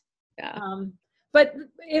 Yes. Yeah. But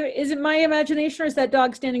is it my imagination, or is that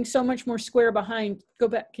dog standing so much more square behind? Go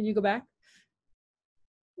back. Can you go back?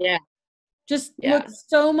 Yeah. Just looks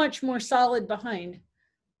so much more solid behind.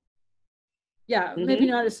 Yeah, maybe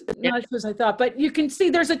not as I thought, but you can see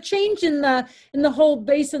there's a change in the whole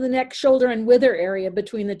base of the neck, shoulder, and wither area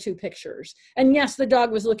between the two pictures. And yes, the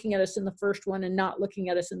dog was looking at us in the first one and not looking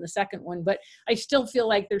at us in the second one, but I still feel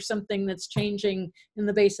like there's something that's changing in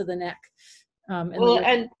the base of the neck.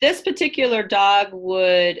 And this particular dog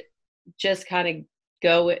would just kind of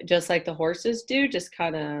go just like the horses do, just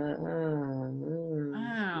kind of.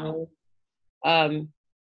 Wow.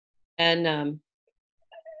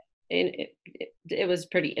 It was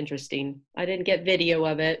pretty interesting. I didn't get video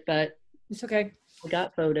of it, but it's okay. I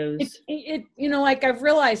got photos. Like I've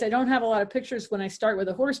realized I don't have a lot of pictures when I start with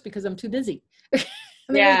a horse because I'm too busy.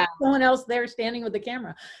 There's someone else there standing with the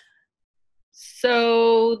camera.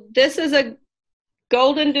 So this is a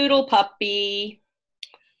golden doodle puppy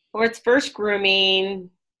for its first grooming.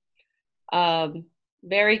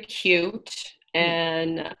 Very cute,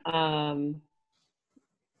 and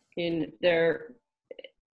they're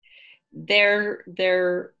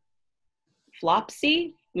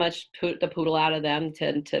flopsy. Much the poodle out of them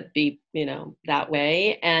tend to be that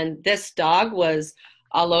way. And this dog was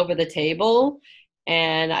all over the table,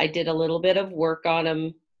 and I did a little bit of work on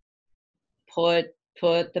him. Put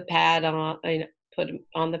the pad on. Put him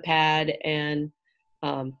on the pad, and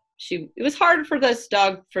it was hard for this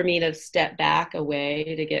dog for me to step back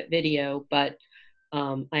away to get video, but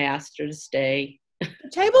I asked her to stay. The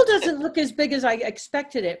table doesn't look as big as I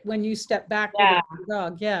expected it when you step back with the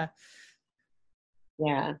dog. Yeah.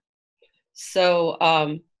 Yeah. So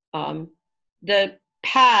the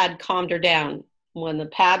pad calmed her down. When the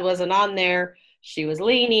pad wasn't on there, she was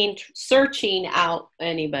leaning, searching out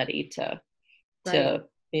anybody to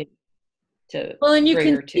well, and you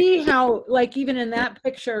can see how, like, even in that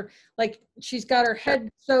picture, like, she's got her head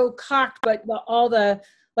so cocked, but all the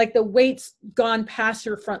weight's gone past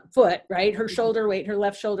her front foot, right? Her shoulder weight, her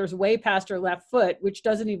left shoulder's way past her left foot, which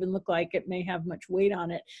doesn't even look like it may have much weight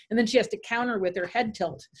on it. And then she has to counter with her head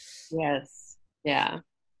tilt. Yes. Yeah.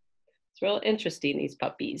 It's real interesting, these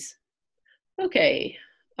puppies. Okay.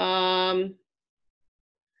 So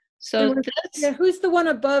who's the one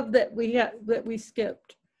above that we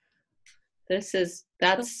skipped? That's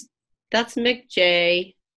Mick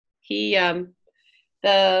J. He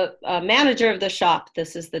the manager of the shop.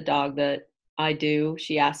 This is the dog that I do.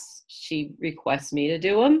 She requests me to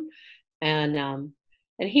do him, and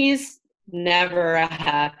he's never a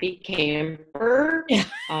happy camper.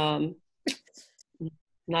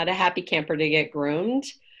 Not a happy camper to get groomed.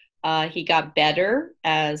 He got better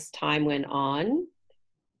as time went on.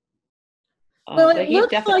 Well, it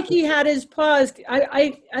looks like he had his paws.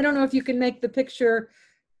 I don't know if you can make the picture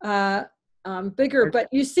bigger, but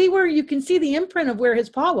you see where you can see the imprint of where his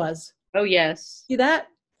paw was. Oh, yes. See that?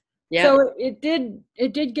 Yeah. So it did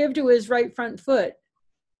give to his right front foot.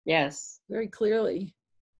 Yes. Very clearly.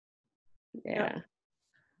 Yeah.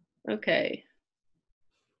 Okay.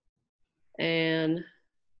 And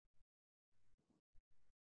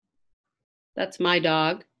that's my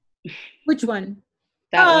dog. Which one?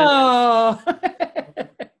 That one.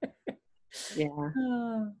 Yeah.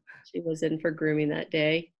 Oh. She was in for grooming that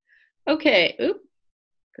day. Okay, oop,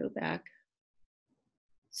 go back.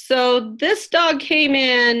 So this dog came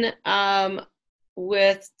in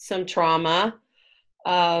with some trauma,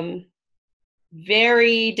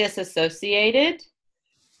 very disassociated,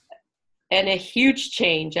 and a huge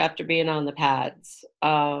change after being on the pads.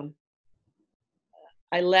 I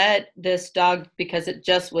let this dog, because it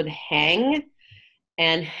just would hang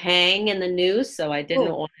and hang in the noose, so I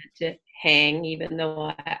didn't want it to hang, even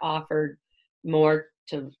though I offered more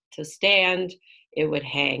to stand, it would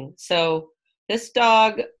hang. So this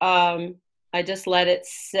dog, I just let it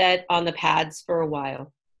sit on the pads for a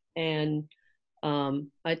while. And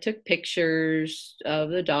I took pictures of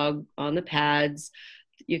the dog on the pads.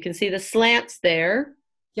 You can see the slants there.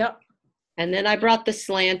 Yep. And then I brought the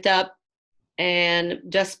slant up and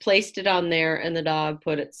just placed it on there, and the dog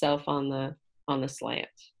put itself on the slant.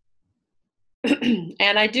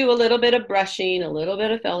 And I do a little bit of brushing, a little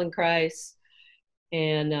bit of Feldenkrais,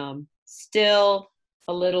 and still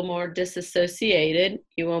a little more disassociated.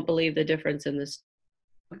 You won't believe the difference in this.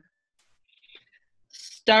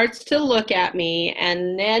 Starts to look at me,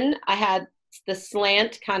 and then I had the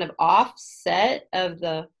slant kind of offset of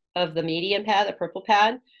the medium pad, the purple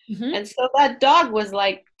pad. Mm-hmm. And so that dog was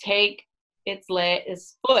like, take its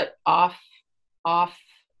foot off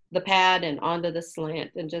the pad and onto the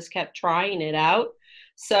slant, and just kept trying it out.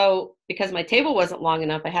 So because my table wasn't long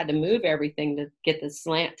enough, I had to move everything to get the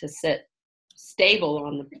slant to sit stable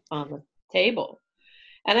on the table.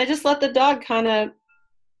 And I just let the dog kind of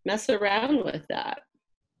mess around with that.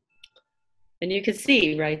 And you can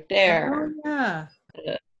see right there. Oh, yeah.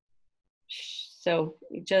 So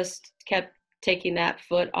we just kept taking that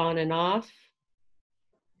foot on and off.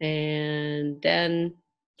 And then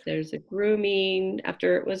there's a grooming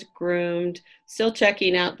after it was groomed, still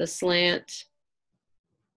checking out the slant.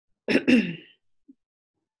 And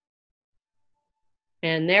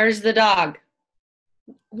there's the dog.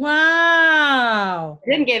 Wow. I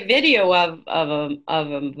didn't get video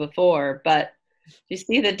of him before, but you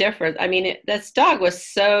see the difference. I mean, this dog was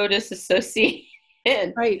so disassociated.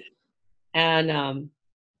 Right. And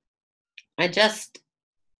I just,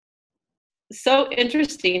 so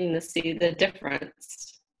interesting to see the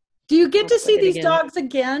difference. Do you get to see these dogs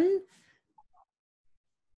again?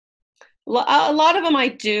 A lot of them I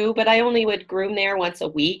do, but I only would groom there once a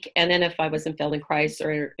week. And then if I was in Feldenkrais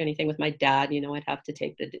or anything with my dad, I'd have to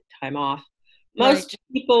take the time off. Most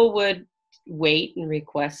people would wait and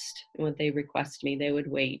request. When they request me, they would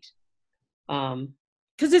wait.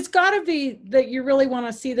 Because it's got to be that you really want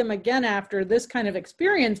to see them again after this kind of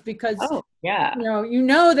experience, because you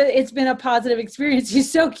know that it's been a positive experience. He's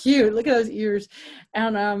so cute. Look at those ears.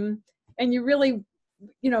 And you really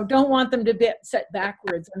don't want them to be set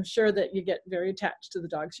backwards. I'm sure that you get very attached to the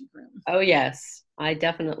dogs you groom. Oh yes, I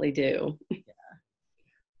definitely do. Yeah.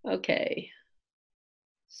 Okay.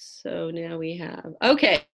 So now we have,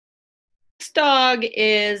 this dog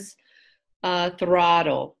is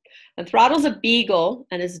Throttle. And Throttle's a beagle,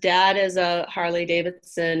 and his dad is a Harley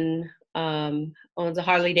Davidson, owns a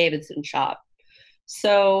Harley Davidson shop.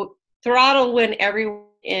 So Throttle went everywhere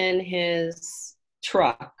in his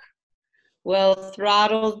truck. Well,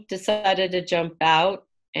 Throttle decided to jump out,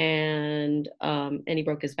 and he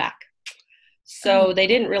broke his back. So they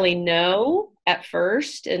didn't really know at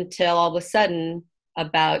first until all of a sudden,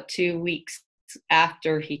 about 2 weeks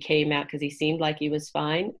after he came out, because he seemed like he was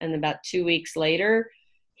fine. And about 2 weeks later,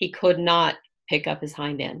 he could not pick up his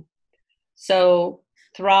hind end. So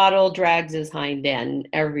Throttle drags his hind end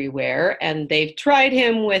everywhere, and they've tried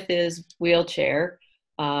him with his wheelchair,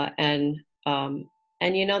 and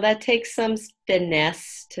that takes some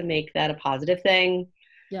finesse to make that a positive thing.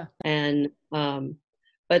 Yeah. And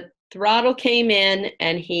but Throttle came in,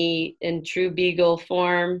 and he, in true beagle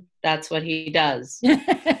form, that's what he does.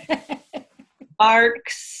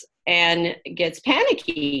 Barks and gets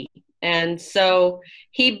panicky. And so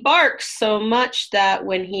he barks so much that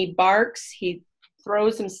when he barks, he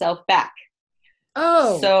throws himself back.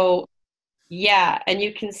 Oh. So, yeah. And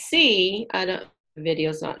you can see, the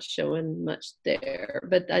video's not showing much there,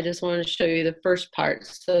 but I just want to show you the first part.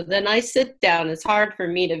 So then I sit down. It's hard for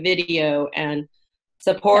me to video and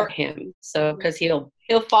support him. So, because he'll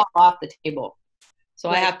fall off the table. So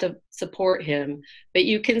I have to support him. But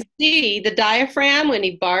you can see the diaphragm when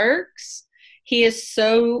he barks. He is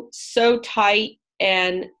so tight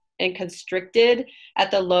and constricted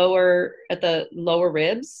at the lower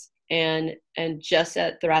ribs and just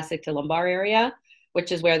at thoracic to lumbar area,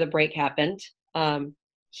 which is where the break happened.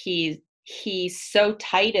 He's so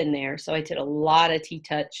tight in there. So I did a lot of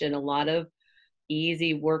T-touch and a lot of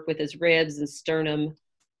easy work with his ribs and sternum,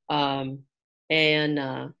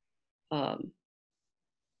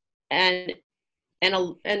 and and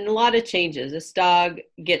a lot of changes. This dog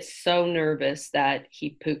gets so nervous that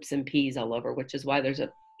he poops and pees all over, which is why there's a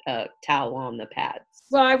towel on the pads.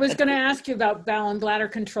 Well, I was going to ask you about bowel and bladder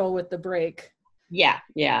control with the break. Yeah,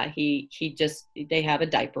 he just, they have a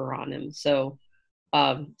diaper on him, so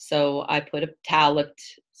so I put a towel up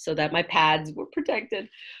so that my pads were protected.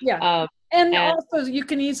 Yeah. And also you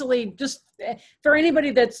can easily just, for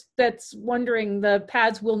anybody that's wondering, the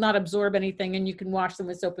pads will not absorb anything, and you can wash them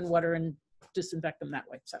with soap and water and disinfect them that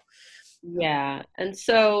way. So yeah, and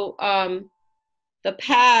so the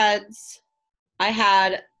pads, I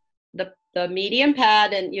had the medium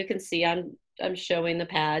pad, and you can see I'm showing the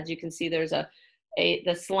pads. You can see there's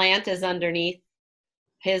the slant is underneath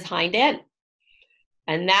his hind end.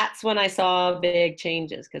 And that's when I saw big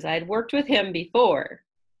changes, because I had worked with him before,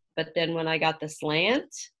 but then when I got the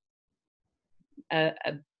slant,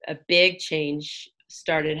 a big change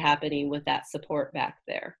started happening with that support back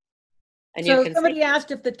there. And so somebody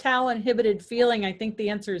asked if the towel inhibited feeling. I think the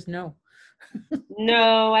answer is no.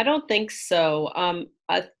 No, I don't think so.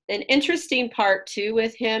 An interesting part too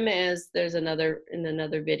with him is there's in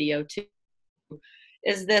another video too,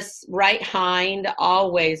 is this right hind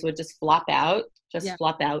always would just flop out,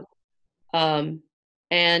 flop out.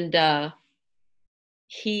 And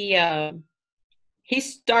he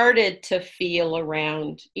started to feel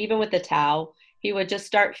around, even with the towel, he would just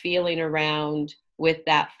start feeling around with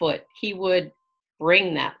that foot. He would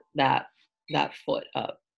bring that foot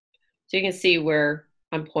up. So you can see where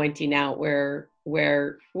I'm pointing out where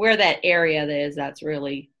that area is that's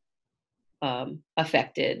really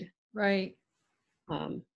affected. Right.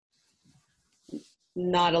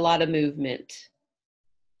 Not a lot of movement.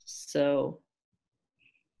 So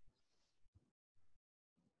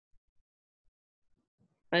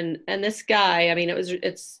and this guy, I mean,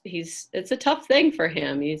 it's a tough thing for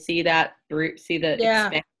him. You see the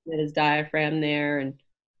expansion of his diaphragm there, and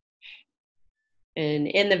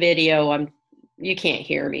in the video you can't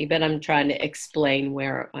hear me, but I'm trying to explain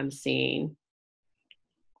where I'm seeing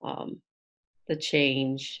the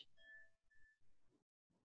change.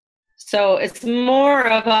 So it's more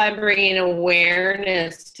of I'm bringing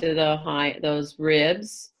awareness to those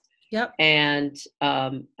ribs. Yep. And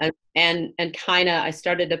kind of I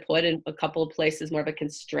started to put in a couple of places more of a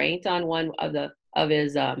constraint on one of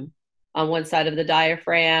his on one side of the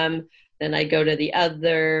diaphragm. Then I go to the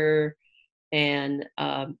other, and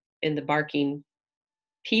in the barking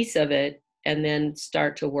piece of it, and then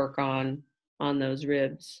start to work on those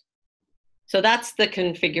ribs. So that's the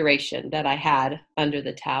configuration that I had under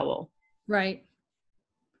the towel. Right.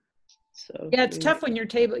 So yeah, it's tough when your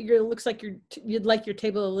table, it looks like you'd like your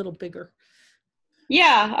table a little bigger.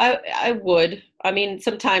 Yeah, I would. I mean,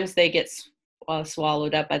 sometimes they get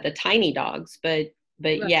swallowed up by the tiny dogs, but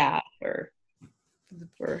right. Yeah, for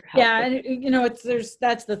yeah, and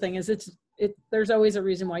that's the thing, is there's always a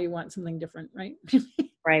reason why you want something different, right?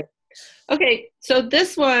 Right. Okay, so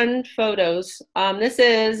this one, photos. This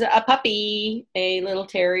is a puppy, a little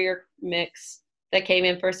terrier mix that came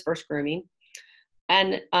in for his first grooming.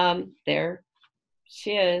 And there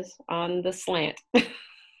she is on the slant.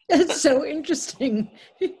 That's so interesting.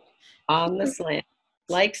 On the slant.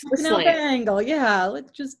 Likes the slant. Out the angle. Yeah,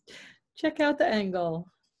 let's just check out the angle.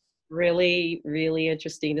 Really, really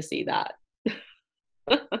interesting to see that.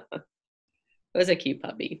 It was a cute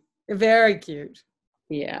puppy. Very cute.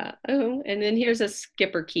 Yeah. Oh, and then here's a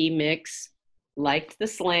skipper key mix. Liked the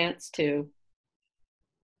slants too.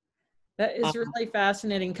 That is really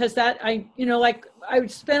fascinating, because I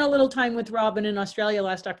spent a little time with Robin in Australia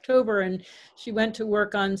last October, and she went to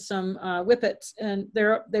work on some whippets, and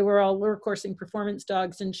they were all workhorse performance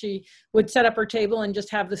dogs, and she would set up her table and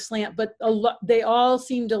just have the slant, but they all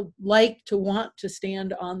seem to want to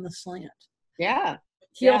stand on the slant. Yeah.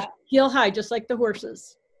 Heel high, just like the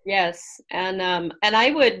horses. Yes, and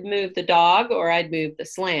I would move the dog, or I'd move the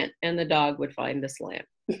slant, and the dog would find the slant.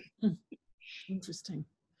 Interesting.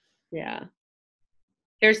 Yeah.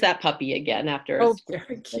 Here's that puppy again after. Oh,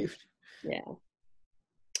 very cute. Yeah.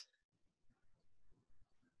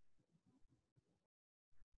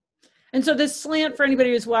 And so this slant, for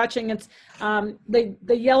anybody who's watching, it's the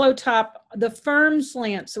yellow top, the firm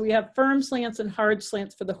slant. So we have firm slants and hard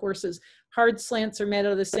slants for the horses. Hard slants are made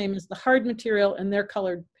out of the same as the hard material, and they're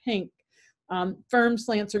colored pink. Firm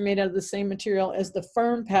slants are made out of the same material as the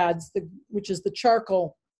firm pads, which is the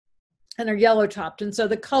charcoal, and are yellow topped. And so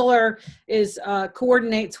the color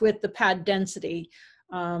coordinates with the pad density.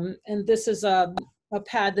 And this is a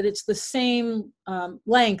pad that it's the same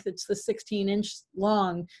length, it's the 16-inch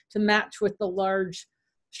long, to match with the large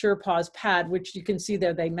SURE PAWS pad, which you can see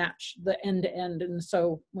there, they match the end to end. And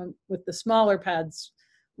so with the smaller pads,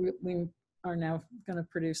 we are now going to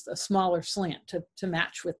produce a smaller slant to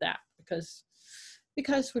match with that because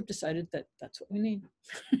we've decided that that's what we need.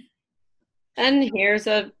 And here's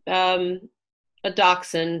a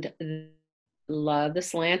dachshund. Love the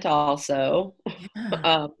slant also.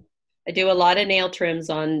 Yeah. I do a lot of nail trims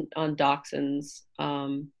on dachshunds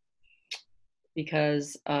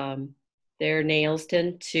because their nails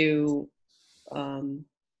tend to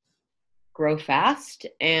grow fast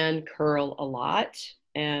and curl a lot.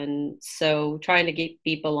 And so trying to get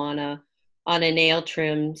people on a nail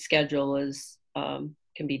trim schedule is can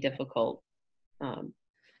be difficult.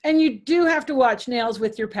 And you do have to watch nails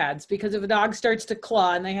with your pads, because if a dog starts to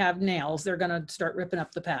claw and they have nails, they're going to start ripping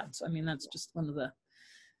up the pads. I mean, that's just one of the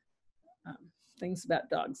things about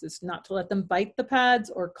dogs, is not to let them bite the pads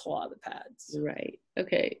or claw the pads. Right.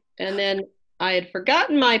 Okay. And then I had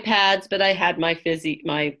forgotten my pads, but I had my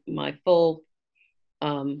my full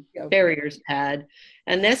barriers pad.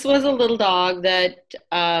 And this was a little dog that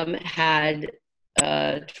had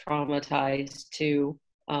traumatized too.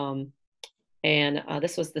 And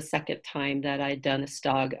this was the second time that I'd done this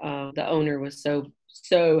dog. The owner was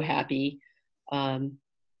so happy.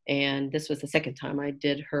 And this was the second time I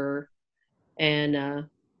did her. And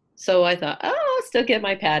so I thought, oh, I'll still get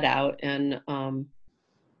my pad out. And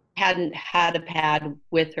hadn't had a pad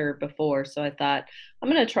with her before. So I thought,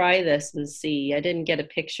 I'm going to try this and see. I didn't get a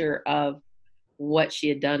picture of what she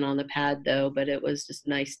had done on the pad, though, but it was just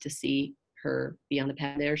nice to see her be on the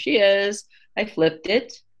pad. There she is. I flipped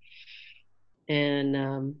it.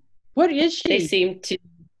 And what is she? They seem to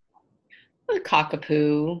a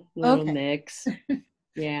cockapoo, little mix.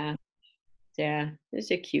 Yeah,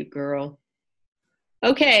 it's a cute girl.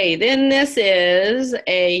 Okay, then this is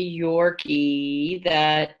a Yorkie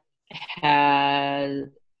that has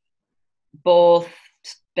both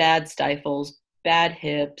bad stifles, bad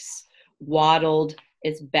hips, waddled.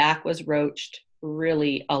 Its back was roached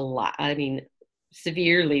really a lot. I mean,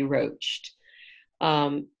 severely roached.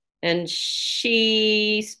 And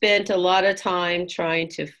she spent a lot of time trying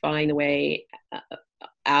to find a way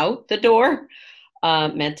out the door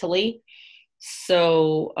mentally.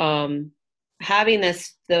 So having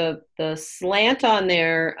the slant on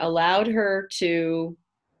there allowed her to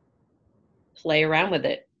play around with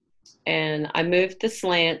it. And I moved the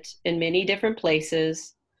slant in many different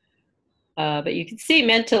places. But you can see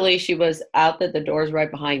mentally she was out that the door's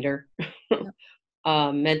right behind her.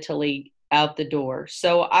 Mentally out the door.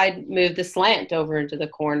 So I moved the slant over into the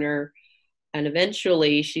corner, and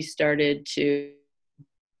eventually she started to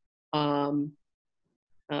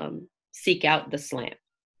seek out the slant.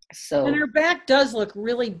 So, and her back does look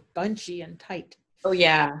really bunchy and tight. Oh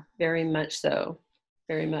yeah, very much so.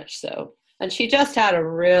 Very much so. And she just had a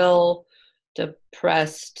real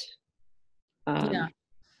depressed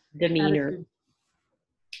demeanor. Attitude.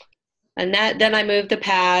 And then I moved the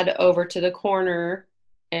pad over to the corner,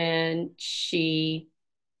 and she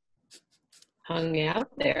hung out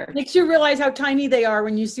there. Makes you realize how tiny they are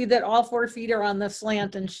when you see that all 4 feet are on the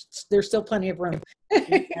slant and there's still plenty of room.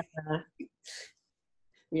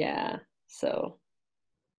 Yeah. So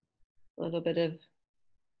a little bit of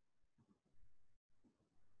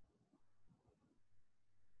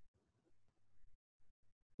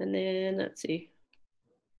and then let's see.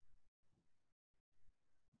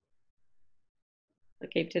 I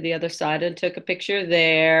came to the other side and took a picture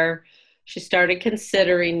there. She started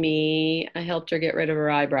considering me. I helped her get rid of her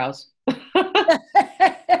eyebrows.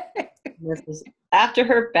 This was after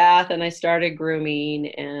her bath, and I started grooming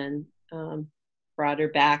and brought her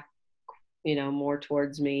back, more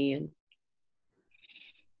towards me. And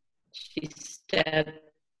she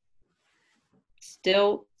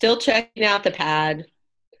still checking out the pad.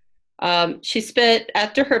 She spent,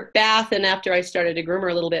 after her bath and after I started to groom her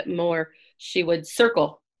a little bit more, she would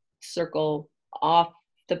circle off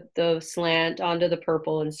the slant onto the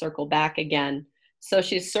purple and circle back again. So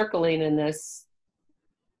she's circling in this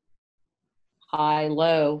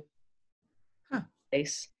high-low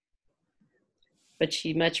place. But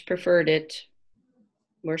she much preferred it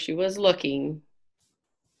where she was looking.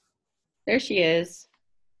 There she is.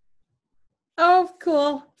 Oh,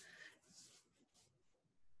 cool.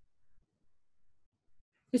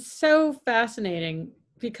 It's so fascinating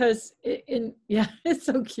because it's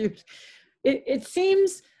so cute. It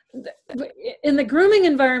seems in the grooming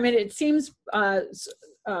environment, it seems a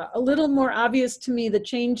little more obvious to me the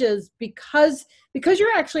changes because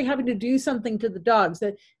you're actually having to do something to the dogs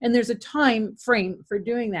and there's a time frame for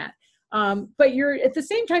doing that. But you're at the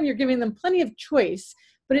same time, you're giving them plenty of choice,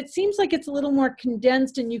 but it seems like it's a little more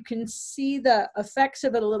condensed and you can see the effects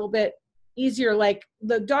of it a little bit easier. Like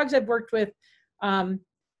the dogs I've worked with,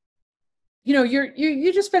 you know,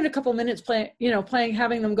 you just spend a couple minutes playing,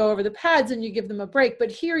 having them go over the pads, and you give them a break.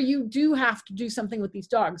 But here you do have to do something with these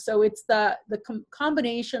dogs. So it's the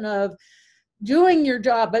combination of doing your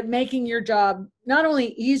job, but making your job not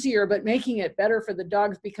only easier, but making it better for the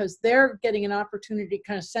dogs, because they're getting an opportunity to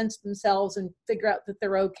kind of sense themselves and figure out that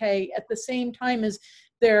they're okay at the same time as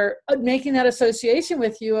they're making that association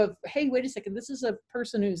with you of, hey, wait a second, this is a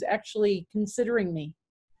person who's actually considering me.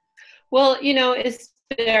 Well, you know, it's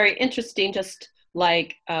very interesting, just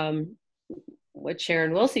like what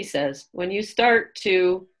Sharon Wilsey says, when you start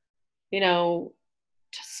to, you know,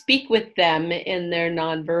 to speak with them in their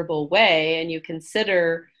nonverbal way, and you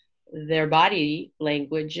consider their body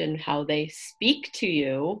language and how they speak to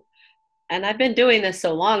you. And I've been doing this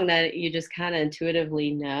so long that you just kind of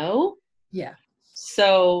intuitively know. Yeah.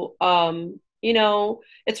 So, you know,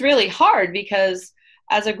 it's really hard because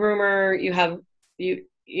as a groomer,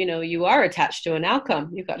 you know, you are attached to an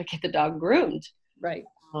outcome. You've got to get the dog groomed. Right.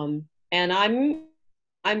 And I'm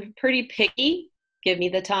pretty picky. Give me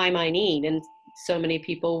the time I need. And so many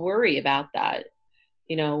people worry about that.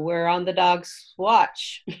 You know, we're on the dog's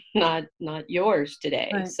watch, not yours today.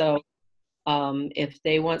 Right. So if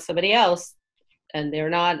they want somebody else and they're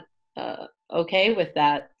not okay with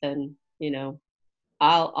that, then, you know,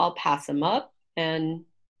 I'll pass them up. And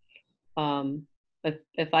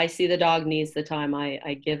if I see the dog needs the time,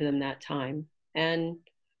 I give them that time. And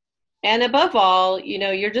above all, you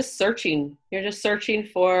know, you're just searching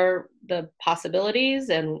for the possibilities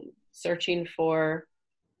and searching for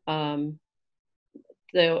the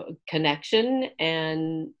connection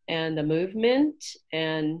and the movement,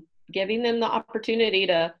 and giving them the opportunity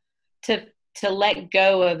to let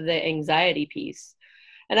go of the anxiety piece.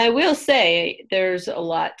 And I will say there's a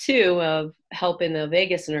lot too of helping the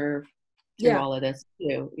vagus nerve through all of this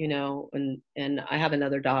too, you know, and I have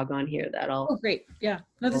another dog on here that I'll. Oh, great. Yeah.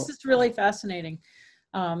 No, this is really fascinating.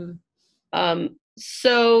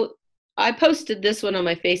 So I posted this one on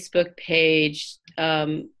my Facebook page, a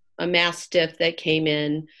Mastiff that came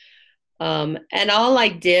in. And all I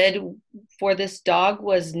did for this dog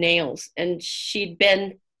was nails, and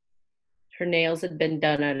her nails had been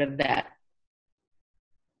done at a vet.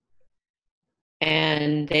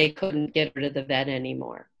 And they couldn't get rid of the vet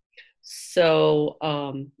anymore. So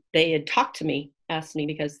they had talked to me, asked me,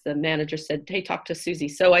 because the manager said, hey, talk to Suzi.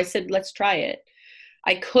 So I said, let's try it.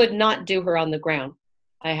 I could not do her on the ground.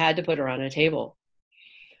 I had to put her on a table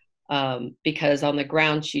because on the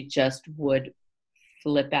ground, she just would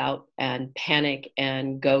flip out and panic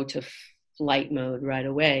and go to flight mode right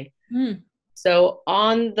away. So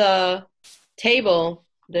on the table,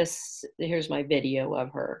 here's my video of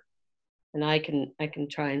her. And I can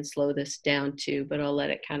try and slow this down too, but I'll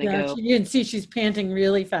let it kind of go. You can see she's panting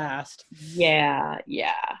really fast. Yeah.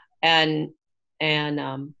 And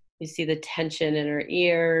you see the tension in her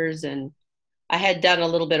ears. And I had done a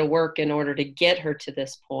little bit of work in order to get her to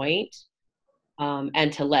this point,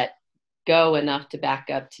 and to let go enough to back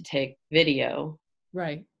up to take video.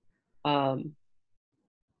 Right. But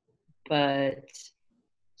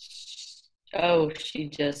she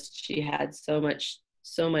had so much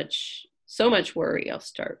worry. I'll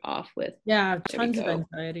start off with. Yeah, tons of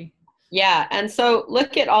anxiety. Yeah, and so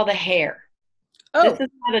look at all the hair. Oh. This is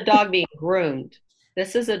not a dog being groomed.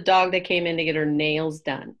 This is a dog that came in to get her nails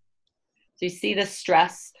done. So you see the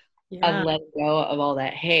stress of letting go of all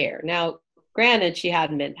that hair. Now, granted, she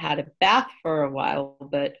hadn't had a bath for a while,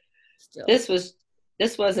 but still.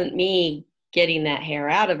 This wasn't me getting that hair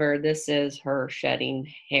out of her. This is her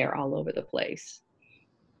shedding hair all over the place.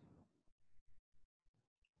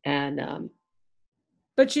 And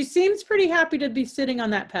but she seems pretty happy to be sitting on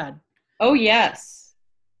that pad. Oh yes.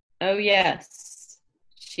 The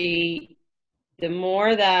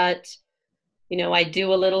more that, you know, I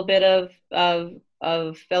do a little bit of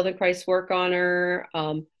Feldenkrais work on her.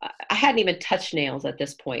 I hadn't even touched nails at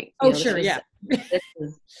this point. Oh, sure, yeah.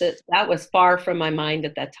 That was far from my mind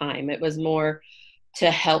at that time. It was more to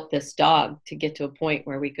help this dog to get to a point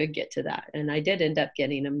where we could get to that. And I did end up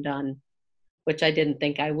getting them done, which I didn't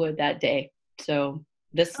think I would that day. So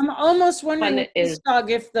I'm almost wondering with this dog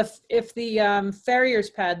if the Farrier's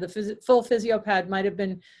pad, the full Physiopad, might have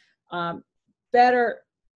been better,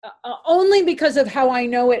 only because of how I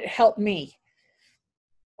know it helped me.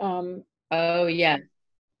 Oh yeah.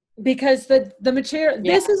 Because the material,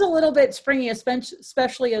 this is a little bit springy,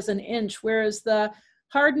 especially as an inch, whereas the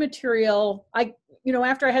hard material,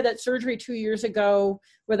 after I had that surgery 2 years ago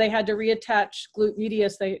where they had to reattach glute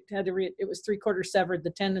medius, it was 3/4 severed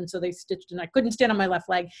the tendon, so they stitched, and I couldn't stand on my left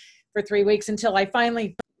leg for 3 weeks until I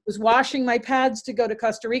finally was washing my pads to go to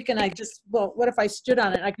Costa Rica, and I just, well, what if I stood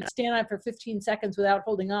on it? I could stand on it for 15 seconds without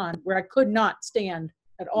holding on, where I could not stand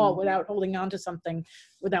at all without holding on to something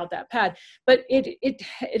without that pad. But it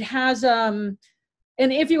has, and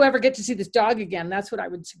if you ever get to see this dog again, that's what I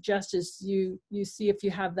would suggest, is you see if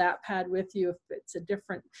you have that pad with you, if it's a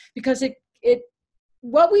different, because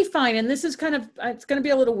what we find, and this is kind of, it's going to be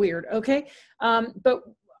a little weird, okay? But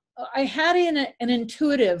I had an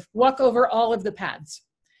intuitive walk over all of the pads.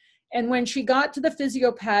 And when she got to the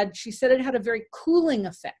Physiopad, she said it had a very cooling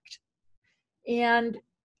effect. And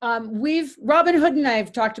Robin Hood and I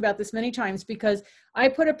have talked about this many times, because I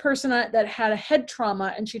put a person on it that had a head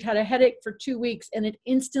trauma, and she'd had a headache for 2 weeks, and it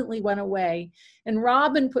instantly went away. And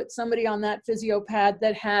Robin put somebody on that Physiopad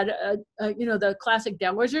that had the classic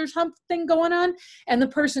Dowager's hump thing going on, and the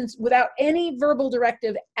person's, without any verbal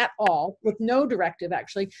directive at all, with no directive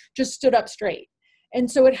actually, just stood up straight. And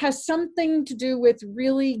so it has something to do with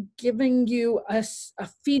really giving you a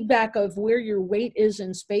feedback of where your weight is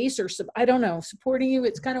in space, or I don't know, supporting you.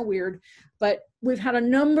 It's kind of weird, but we've had a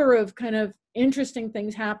number of kind of interesting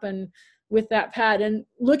things happen with that pad. And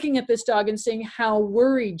looking at this dog and seeing how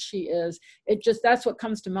worried she is, that's what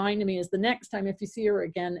comes to mind to me, is the next time if you see her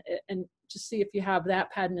again, and just see if you have that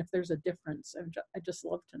pad and if there's a difference. I just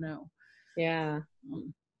love to know. Yeah.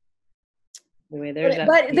 Anyway,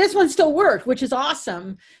 but this one still worked, which is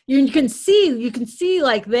awesome. You can see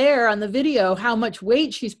like there on the video how much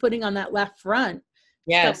weight she's putting on that left front.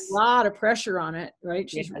 Yes. She's got a lot of pressure on it, right?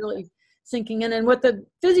 She's really sinking in. And what the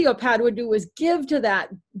Physiopad would do is give to that,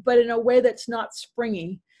 but in a way that's not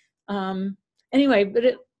springy. Anyway, but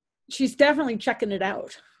she's definitely checking it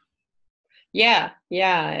out. Yeah.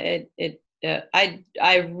 I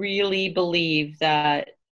really believe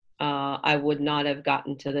that I would not have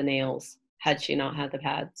gotten to the nails had she not had the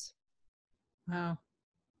pads. Wow.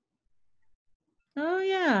 Oh,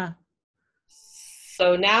 yeah.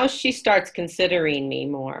 So now she starts considering me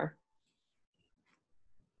more.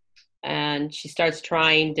 And she starts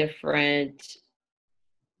trying different,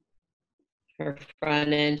 her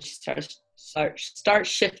front end, she starts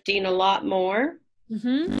shifting a lot more.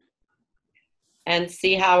 Mm-hmm. And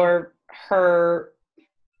see how her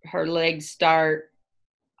legs start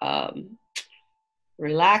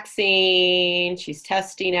relaxing. She's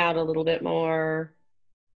testing out a little bit more.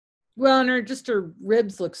 Well, and her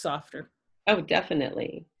ribs look softer. Oh,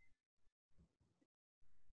 definitely.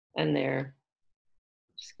 And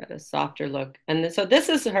she's got a softer look. And so this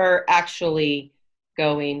is her actually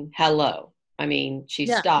going, hello. I mean, she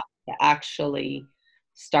stopped to actually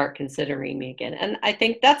start considering me again. And I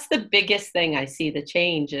think that's the biggest thing I see the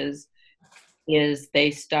change is they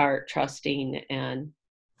start trusting and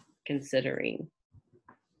considering.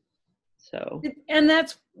 So, and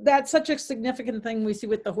that's such a significant thing we see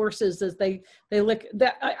with the horses, is they look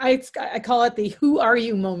that I call it the "who are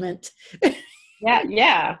you" moment.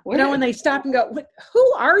 Yeah. When they stop and go,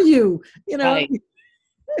 "Who are you?" Right.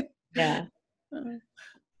 Yeah.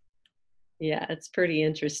 Yeah, it's pretty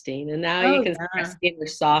interesting. And now you can start seeing her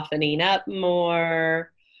softening up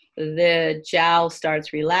more. The jowl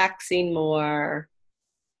starts relaxing more.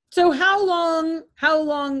 So how long,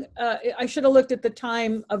 I should have looked at the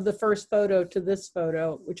time of the first photo to this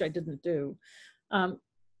photo, which I didn't do.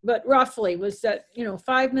 But roughly, was that,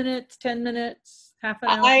 5 minutes, 10 minutes, half an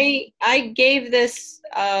hour? I gave this,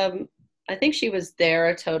 I think she was there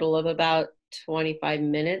a total of about 25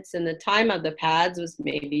 minutes, and the time of the pads was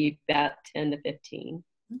maybe about 10 to 15.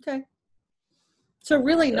 Okay. So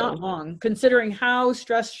really not long, considering how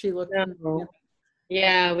stressed she looked. No.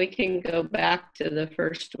 Yeah, we can go back to the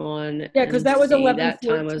first one. Yeah, because that was 11. That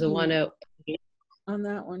time was a 1:08 on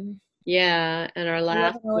that one. Yeah, and our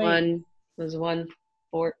last one was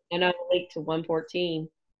 1:04. Late to 1:14.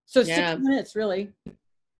 So 6 minutes, really.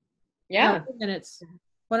 Yeah, 2 minutes.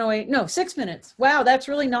 1:08. No, 6 minutes. Wow, that's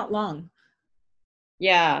really not long.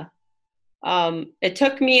 Yeah, it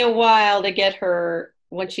took me a while to get her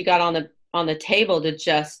when she got on the table to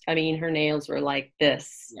just. I mean, her nails were like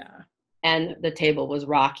this. Yeah. And the table was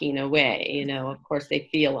rocking away, of course they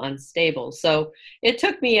feel unstable. So it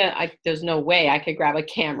took me, there's no way I could grab a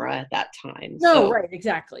camera at that time. No, right,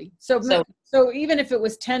 exactly. So even if it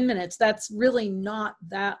was 10 minutes, that's really not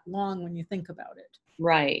that long when you think about it.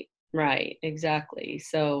 Right, exactly.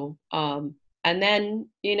 So, and then,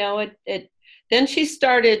 then she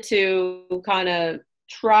started to kind of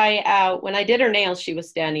try out, when I did her nails, she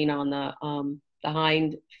was standing on the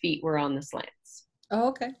hind feet were on the slants. Oh,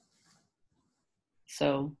 okay.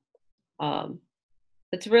 So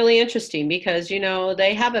it's really interesting because,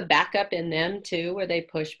 they have a backup in them too, where they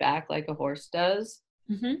push back like a horse does.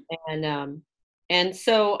 Mm-hmm. And And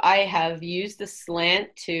so I have used the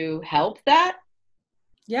slant to help that.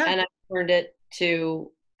 Yeah. And I've learned it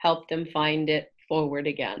to help them find it forward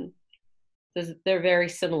again. They're very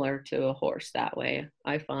similar to a horse that way,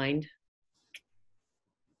 I find.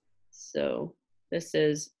 So this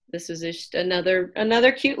is just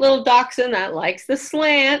another cute little dachshund that likes the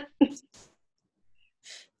slant. It's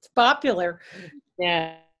popular.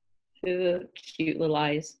 Yeah, the cute little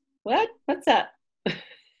eyes. What's that?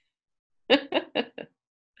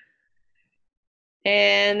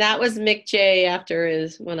 And that was Mick J after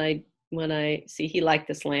his when I see he liked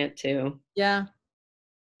the slant too. Yeah.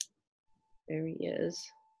 There he is.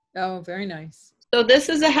 Oh, very nice. So this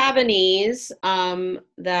is a Havanese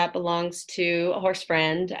that belongs to a horse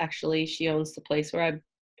friend. Actually, she owns the place where I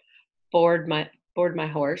board my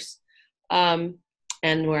horse, and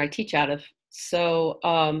where I teach out of. So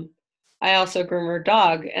I also groom her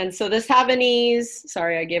dog. And so this Havanese,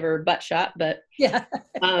 sorry, I gave her a butt shot, but Yeah.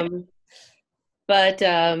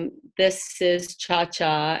 This is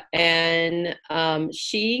Cha-Cha, and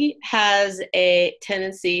she has a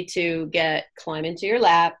tendency to climb into your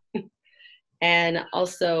lap and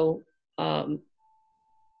also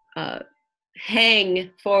hang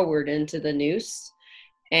forward into the noose.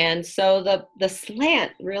 And so the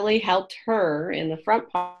slant really helped her in the front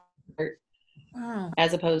part, Wow.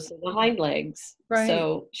 as opposed to the hind legs. Right.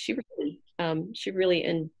 So she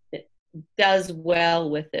really does well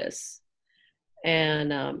with this.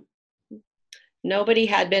 And nobody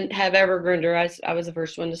have ever groomed her. I was the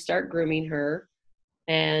first one to start grooming her,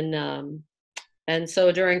 and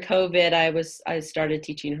so during COVID, I started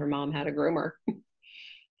teaching her mom how to groom her.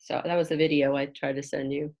 So that was the video I tried to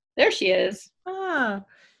send you. There she is. Ah.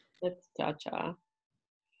 That's Cha-Cha.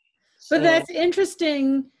 But that's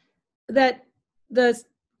interesting that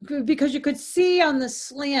because you could see on the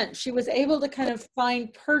slant, she was able to kind of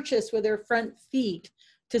find purchase with her front feet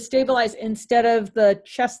to stabilize instead of the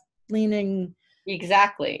chest leaning.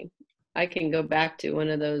 Exactly. I can go back to one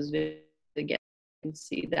of those videos again and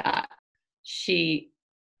see that. She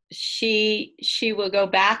will go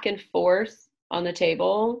back and forth on the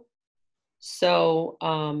table. So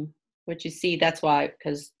what you see, that's why,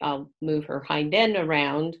 because I'll move her hind end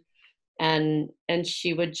around, and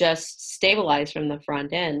she would just stabilize from the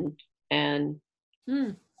front end. And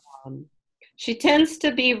she tends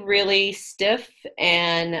to be really stiff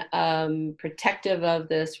and protective of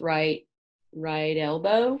this right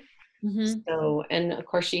elbow. Mm-hmm. So, and of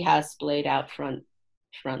course she has splayed out front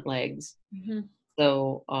legs. Mm-hmm.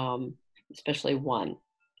 So especially one,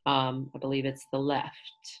 I believe it's the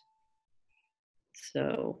left.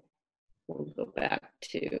 So we'll go back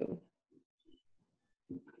to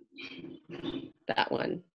that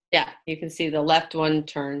one. Yeah, you can see the left one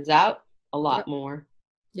turns out a lot more.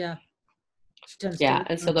 Yeah. Yeah,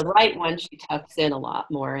 and so the right one, she tucks in a lot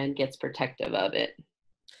more and gets protective of it.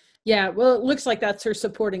 Yeah, well, it looks like that's her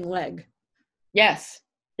supporting leg. Yes.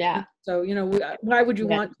 Yeah. So, why would you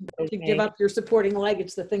want to give up your supporting leg?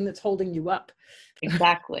 It's the thing that's holding you up.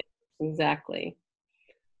 Exactly.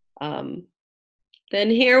 Then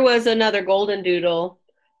here was another golden doodle,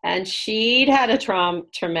 and she'd had a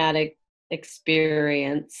traumatic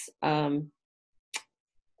experience from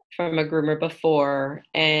a groomer before,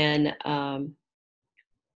 and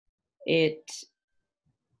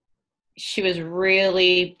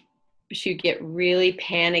she'd get really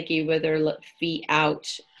panicky with her feet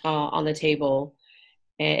out on the table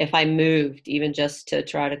if I moved, even just to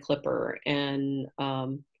try to clip her. And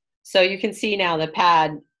so you can see now the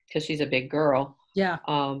pad, because she's a big girl. Yeah.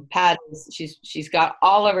 Pad, she's got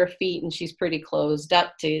all of her feet, and she's pretty closed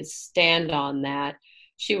up to stand on that.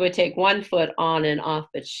 She would take one foot on and off,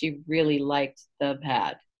 but she really liked the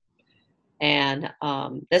pad. And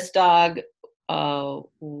this dog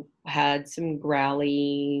had some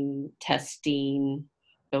growling, testing,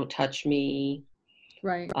 don't touch me.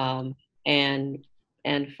 Right. And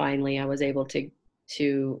finally I was able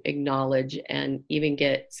to acknowledge and even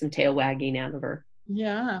get some tail wagging out of her.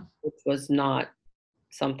 Yeah. Which was not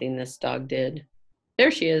something this dog did.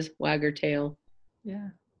 There she is, wag her tail. Yeah.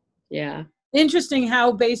 Yeah. Interesting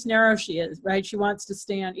how base narrow she is, right? She wants to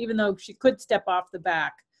stand, even though she could step off the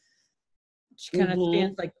back. She kind of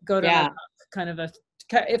stands like goat on top, kind of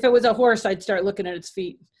if it was a horse, I'd start looking at its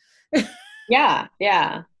feet. Yeah.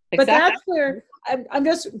 Exactly. But that's where I'm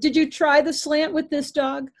just, did you try the slant with this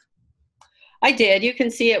dog? I did. You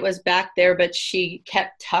can see it was back there, but she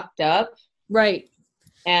kept tucked up. Right.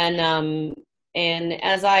 And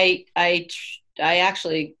as I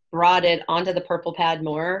actually brought it onto the purple pad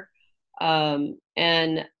more, it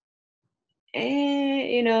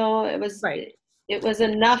was right. It was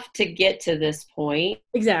enough to get to this point.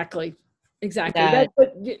 Exactly. Exactly. that,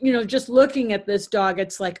 But you know, just looking at this dog,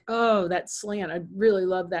 it's like, oh, that slant. I really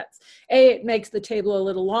love that. A, it makes the table a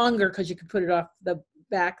little longer because you can put it off the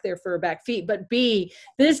back there for her back feet. But B,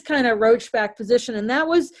 this kind of roach back position. And that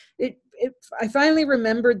was it. I finally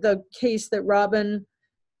remembered the case that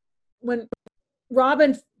when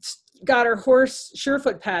Robin got her horse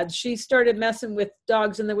SureFoot pads, she started messing with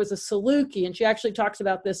dogs, and there was a Saluki, and she actually talks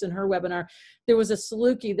about this in her webinar. There was a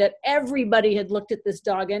Saluki that everybody had looked at this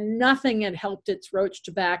dog and nothing had helped its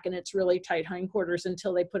roached back and its really tight hindquarters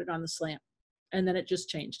until they put it on the slant. And then it just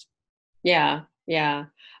changed. yeah, yeah.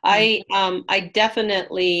 I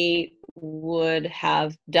definitely would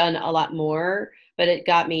have done a lot more, but it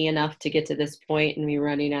got me enough to get to this point and me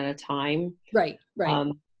running out of time. Right.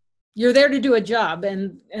 You're there to do a job,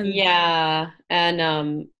 and yeah,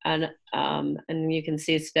 and you can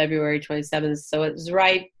see it's February 27th, so it was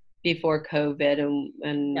right before COVID,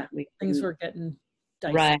 and yeah, things were getting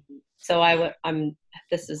dicey. Right. So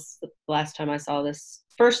this is the last time I saw this,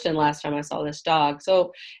 first and last time I saw this dog.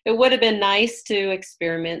 So it would have been nice to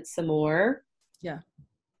experiment some more. Yeah.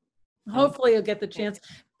 Hopefully you'll get the chance.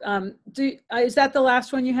 Is that the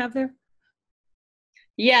last one you have there?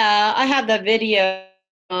 Yeah, I have the video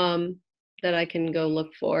that I can go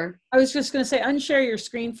look for. I was just going to say, unshare your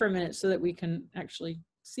screen for a minute so that we can actually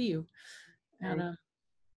see you. And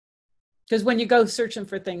because when you go searching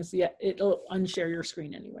for things, yeah, it'll unshare your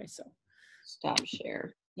screen anyway. So stop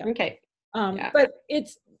share. Yeah. Okay. But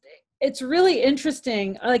it's really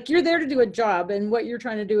interesting. Like, you're there to do a job, and what you're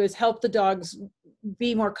trying to do is help the dogs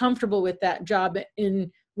be more comfortable with that job in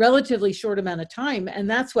relatively short amount of time. And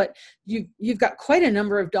that's what you've got quite a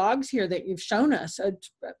number of dogs here that you've shown us,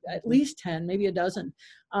 at least 10, maybe a dozen.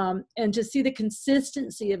 And to see the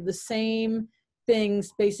consistency of the same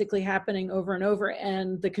things basically happening over and over,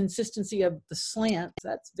 and the consistency of the slant,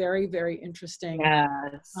 that's very, very interesting.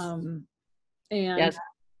 Yes.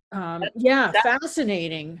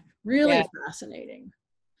 Fascinating, really fascinating.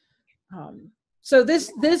 So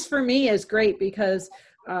this for me is great because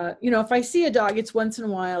if I see a dog, it's once in a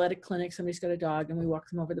while at a clinic, somebody's got a dog and we walk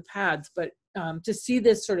them over the pads, but to see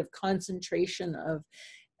this sort of concentration of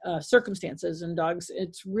circumstances in dogs,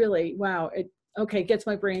 it's really, wow, it gets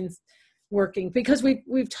my brains working, because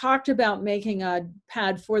we've talked about making a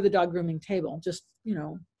pad for the dog grooming table, just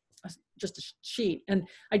a sheet. And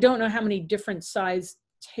I don't know how many different size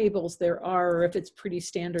tables there are, or if it's pretty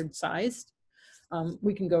standard sized.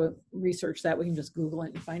 We can go research that. We can just Google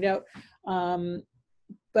it and find out.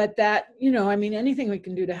 But that, anything we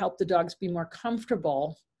can do to help the dogs be more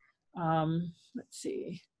comfortable. Let's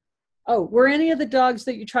see. Oh, were any of the dogs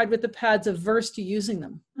that you tried with the pads averse to using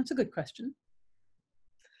them? That's a good question.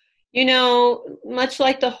 Much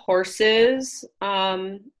like the horses,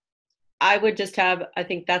 I would just I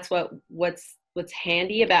think that's what's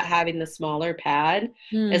handy about having the smaller pad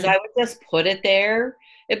is I would just put it there.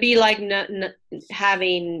 It'd be like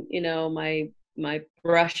having, my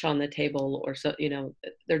brush on the table, or so,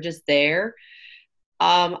 they're just there.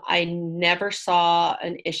 I never saw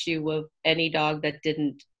an issue with any dog that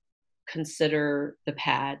didn't consider the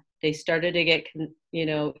pad. They started to get,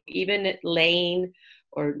 even laying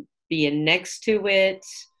or being next to it,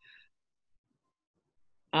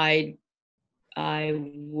 I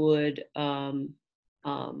would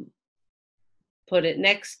put it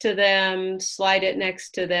next to them, slide it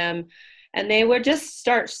next to them, and they would just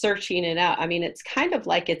start searching it out. I mean, it's kind of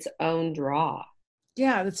like its own draw.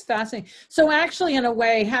 Yeah, that's fascinating. So actually, in a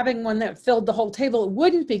way, having one that filled the whole table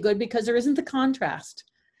wouldn't be good because there isn't the contrast.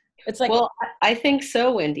 It's like, well, I think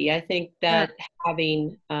so, Wendy. I think that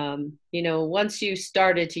having, once you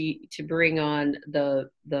started to bring on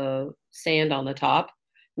the sand on the top,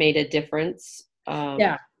 made a difference.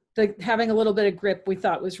 Having a little bit of grip we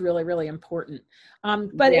thought was really, really important.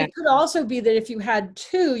 But it could also be that if you had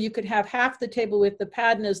two, you could have half the table with the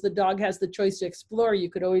pad, and as the dog has the choice to explore, you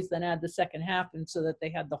could always then add the second half, and so that they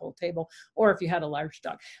had the whole table. Or if you had a large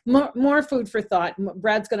dog, more food for thought.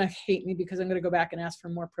 Brad's going to hate me because I'm going to go back and ask for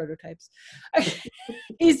more prototypes.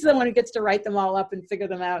 He's the one who gets to write them all up and figure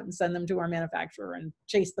them out and send them to our manufacturer and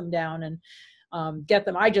chase them down and get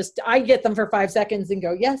them. I get them for 5 seconds and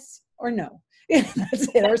go yes or no. That's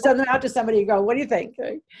it. Or send them out to somebody and go, what do you think?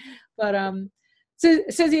 But so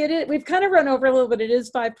Suzi, we've kind of run over a little bit. It is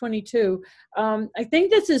 5:22. I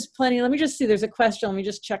think this is plenty. Let me just see. There's a question. Let me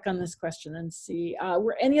just check on this question and see.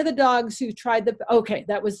 Were any of the dogs who tried okay,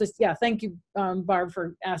 that was this. Yeah, thank you, Barb,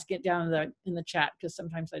 for asking it down in the chat, because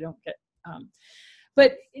sometimes I don't get.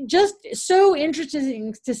 But just so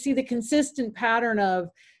interesting to see the consistent pattern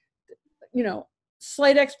of,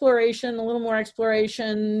 slight exploration, a little more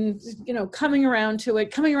exploration, coming around to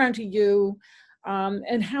it, coming around to you.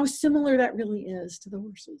 and how similar that really is to the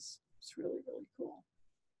horses. It's really, really cool.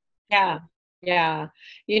 Yeah. Yeah.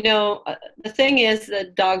 You know, the thing is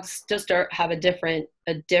that dogs just have a different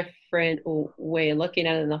way of looking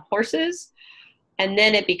at it than the horses. And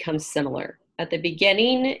then it becomes similar. At the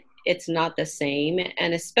beginning, it's not the same.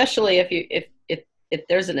 And especially if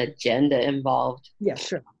there's an agenda involved. Yeah,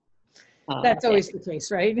 sure. That's always the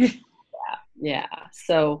case, right? Yeah.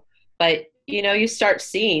 So, but you know, you start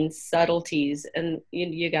seeing subtleties, and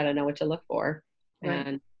you got to know what to look for.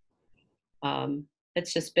 Right. And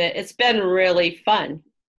it's been really fun.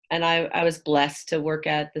 And I was blessed to work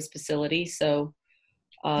at this facility, so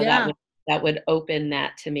that would open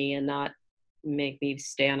that to me and not make me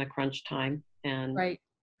stay on a crunch time. And right.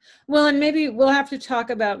 Well, and maybe we'll have to talk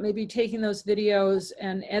about maybe taking those videos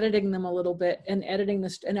and editing them a little bit, and editing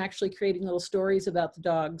this and actually creating little stories about the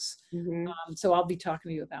dogs. So I'll be talking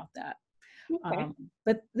to you about that. Okay.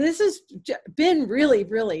 But this has been really,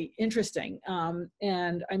 really interesting.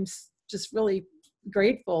 And I'm just really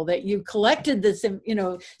grateful that you collected this, and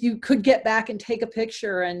you could get back and take a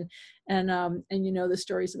picture and the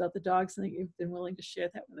stories about the dogs, and that you've been willing to share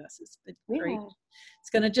that with us. It's been great. It's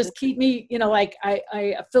going to just keep me, like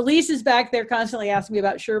Felice is back there constantly asking me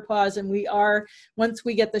about SURE Paws, and once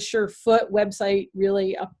we get the SURE Foot website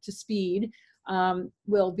really up to speed,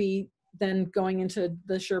 we'll be then going into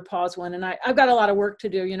the SURE Paws one. And I've got a lot of work to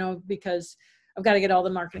do, because I've got to get all the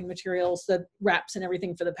marketing materials, the wraps and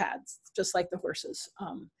everything for the pads, just like the horses.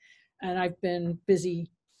 And I've been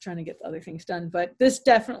busy trying to get the other things done, but this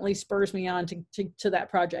definitely spurs me on to that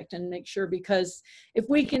project, and make sure, because if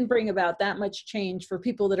we can bring about that much change for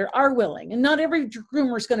people that are willing, and not every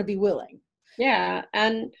groomer is going to be willing. Yeah.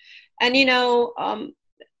 And Feldenkrais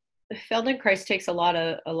takes a lot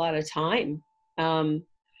of time.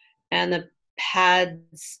 And the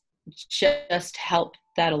pads just help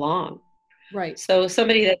that along. Right. So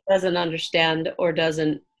somebody that doesn't understand or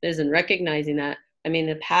isn't recognizing that, I mean,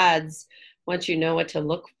 the pads, once you know what to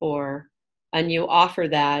look for and you offer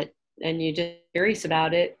that and you're just curious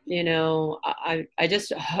about it, I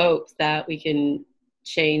just hope that we can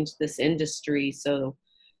change this industry so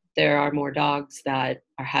there are more dogs that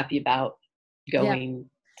are happy about going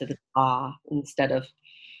to the spa instead of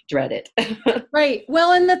dread it. Right.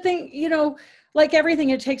 Well, and the thing, like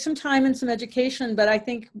everything, it takes some time and some education, but I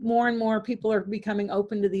think more and more people are becoming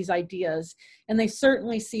open to these ideas, and they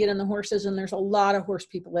certainly see it in the horses, and there's a lot of horse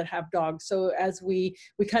people that have dogs. So as we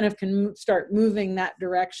kind of can start moving that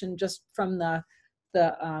direction just from the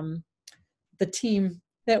team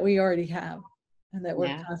that we already have and that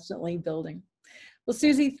we're constantly building. Well,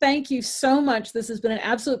 Suzi, thank you so much. This has been an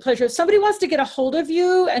absolute pleasure. If somebody wants to get a hold of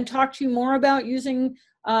you and talk to you more about using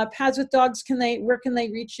pads with dogs, where can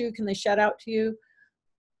they reach you? Can they shout out to you?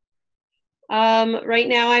 Right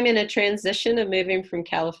now I'm in a transition of moving from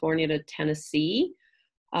California to Tennessee.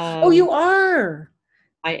 Oh, you are?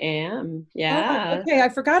 I am. Yeah. Oh, okay. I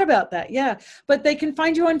forgot about that. Yeah. But they can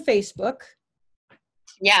find you on Facebook.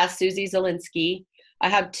 Yeah. Suzi Zielinski. I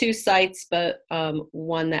have two sites, but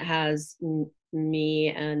one that has me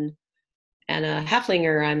and a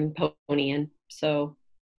halflinger I'm ponying. So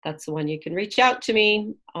that's the one you can reach out to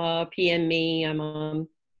me, PM me. I'm on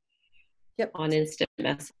instant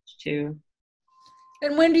message too.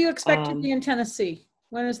 And when do you expect to be in Tennessee?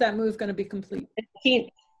 When is that move going to be complete? 15th.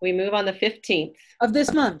 We move on the 15th. Of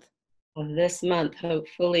this month? Of this month,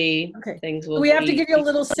 hopefully. Okay. Things will we have to give you a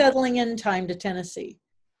little settling in time to Tennessee.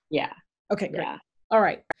 Yeah. Okay, great. Yeah. All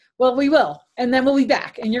right. Well, we will. And then we'll be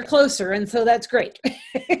back, and you're closer. And so that's great.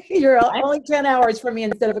 You're only 10 hours from me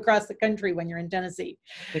instead of across the country when you're in Tennessee.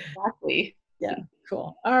 Exactly. Yeah,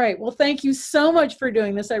 cool. All right. Well, thank you so much for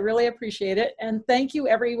doing this. I really appreciate it. And thank you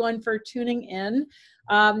everyone for tuning in.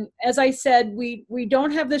 As I said, we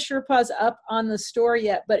don't have the SURE Paws up on the store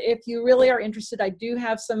yet, but if you really are interested, I do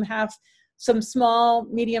have some small,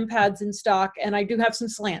 medium pads in stock, and I do have some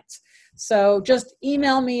slants. So just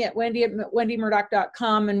email me at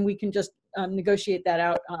wendy@wendymurdoch.com, and we can just negotiate that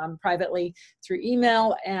out privately through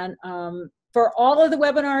email. And for all of the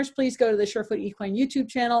webinars, please go to the SureFoot Equine YouTube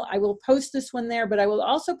channel. I will post this one there, but I will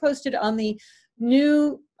also post it on the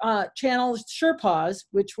new channel, SURE Paws,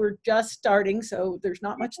 which we're just starting. So there's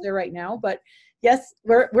not much there right now, but yes,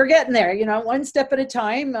 we're getting there, one step at a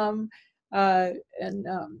time.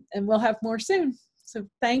 And we'll have more soon. So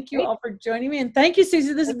thank you all for joining me. And thank you,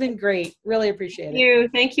 Suzi. This has been great. Really appreciate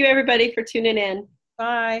it. Thank you, everybody, for tuning in.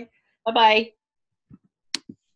 Bye. Bye-bye.